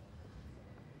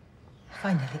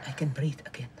 Finally, I can breathe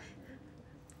again.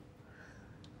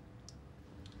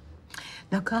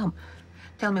 Now come.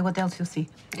 Tell me what else you see.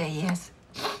 Yes.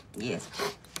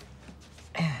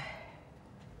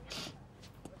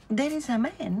 There is a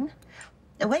man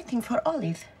waiting for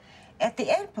Olive at the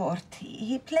airport.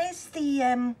 He plays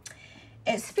the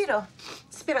Spiro,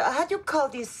 how do you call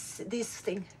this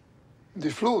thing? The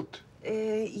flute.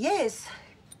 Yes.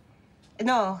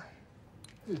 No.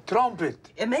 The trumpet.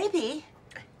 Maybe.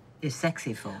 The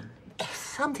saxophone.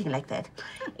 Something like that.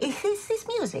 It's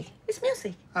music. It's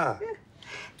music. Ah.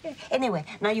 Yeah. Anyway,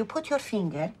 now you put your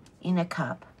finger in a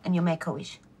cup and you make a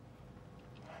wish.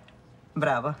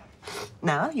 Bravo.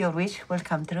 Now your wish will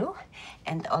come true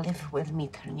and Olive will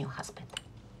meet her new husband.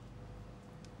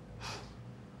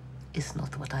 It's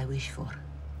not what I wish for.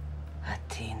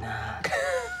 Athena.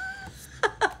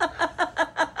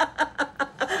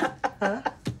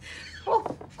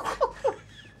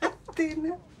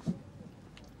 Athena.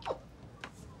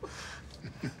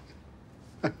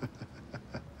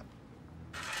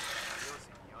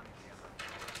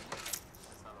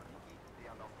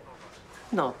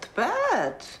 Not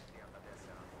bad.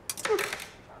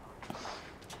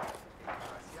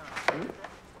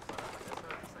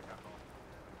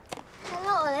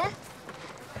 Hello, Olive.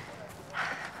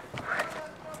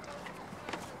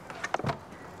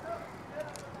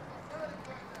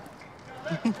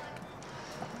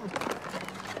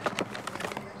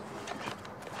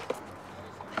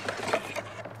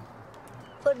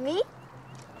 For me?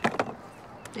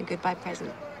 A goodbye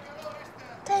present.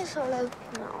 Thanks, Olive.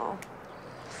 No.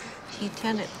 You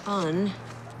turn it on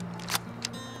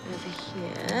over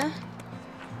here,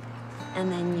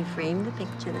 and then you frame the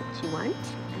picture that you want,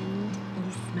 and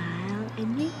you smile,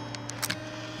 and you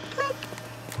click.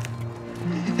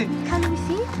 Can we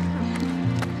see?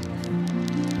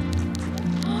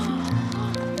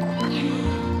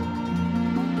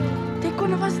 Take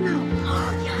one of us now.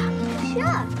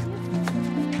 Sure.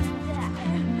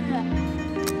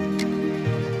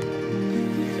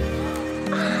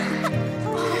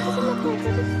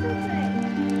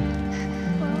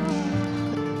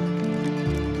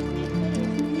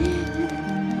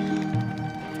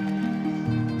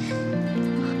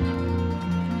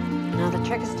 Now the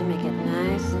trick is to make it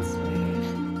nice and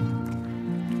smooth,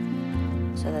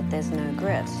 so that there's no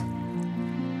grit.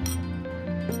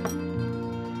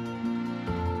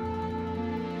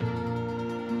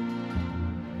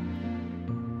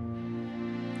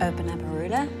 Open up a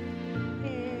ruler,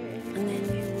 and then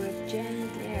you work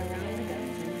gently around the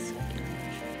gums in a circular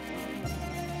motion.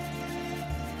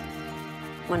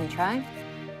 Want to try?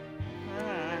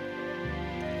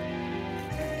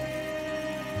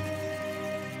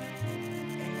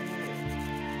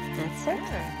 That's it.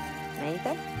 There you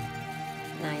go.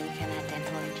 Now you can add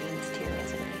dental hygienist to your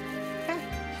resume.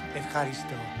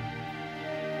 Ευχαριστώ.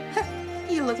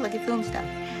 You look like a film star.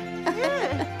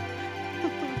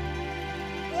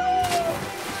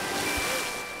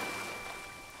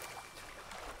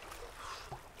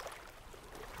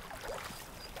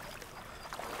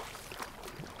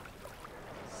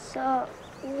 So,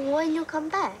 when you come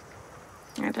back?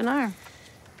 I don't know.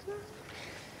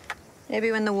 Maybe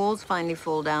when the walls finally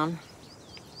fall down.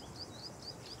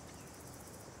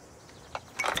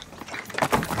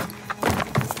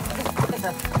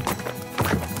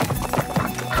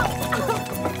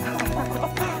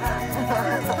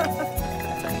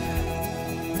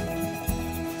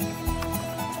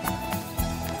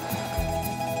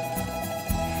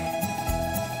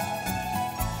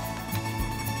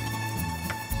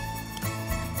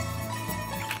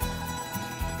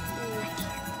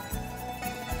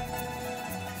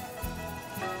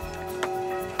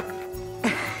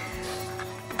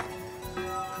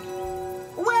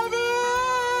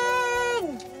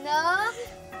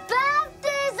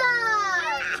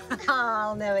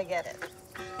 I'll never get it.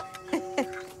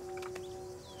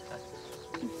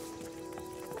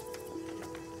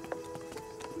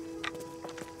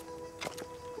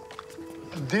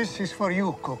 This is for you,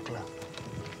 Kokla.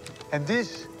 And this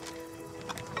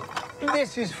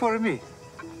is for me.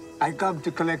 I come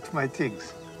to collect my things.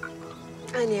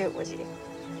 I knew it was you.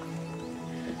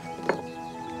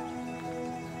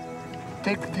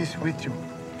 Take this with you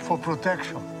for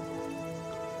protection.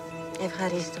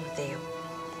 Ευχαριστώ, Theo.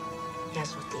 Γεια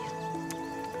σου, Theo.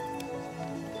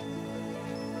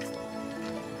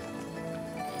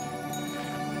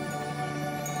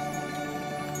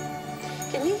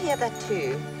 Can you hear that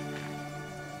too?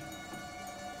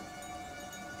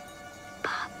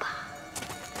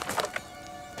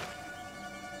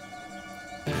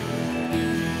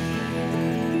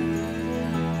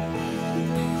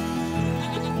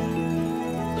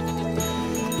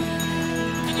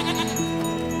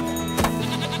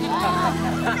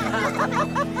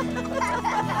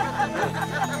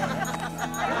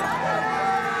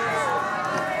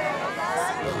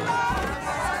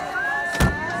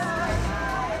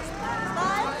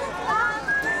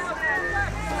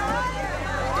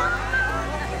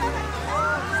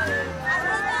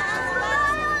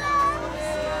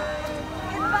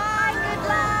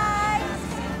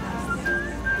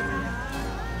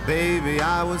 Baby,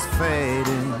 I was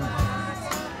fading,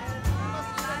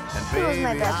 and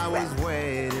baby, I was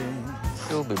waiting.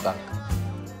 She'll be back.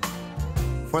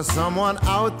 For someone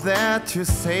out there to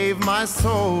save my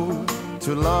soul,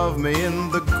 to love me in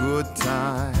the good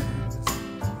times,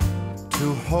 to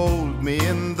hold me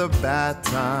in the bad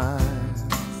times,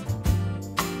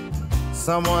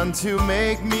 someone to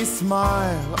make me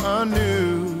smile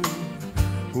anew,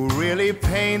 who really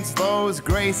paints those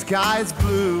gray skies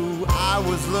blue. I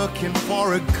was looking for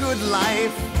a good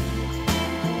life,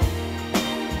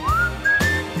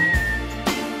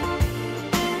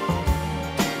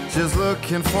 just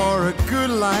looking for a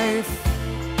good life.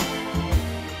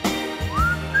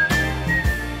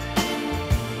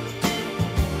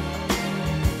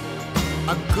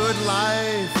 A good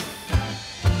life.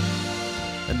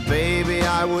 And baby,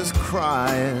 I was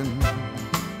crying,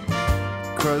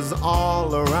 'cause all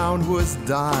around was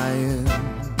dying.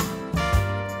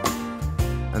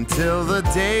 Until the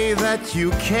day that you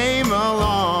came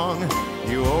along,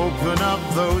 you opened up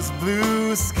those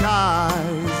blue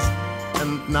skies,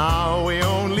 and now we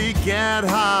only get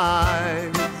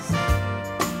highs.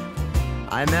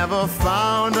 I never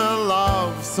found a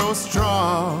love so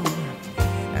strong,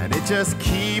 and it just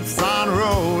keeps on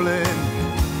rolling.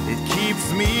 It keeps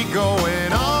me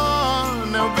going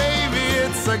on. Now, baby,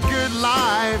 it's a good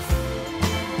life.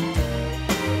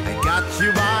 I got you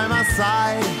by my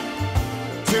side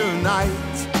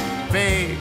tonight, babe.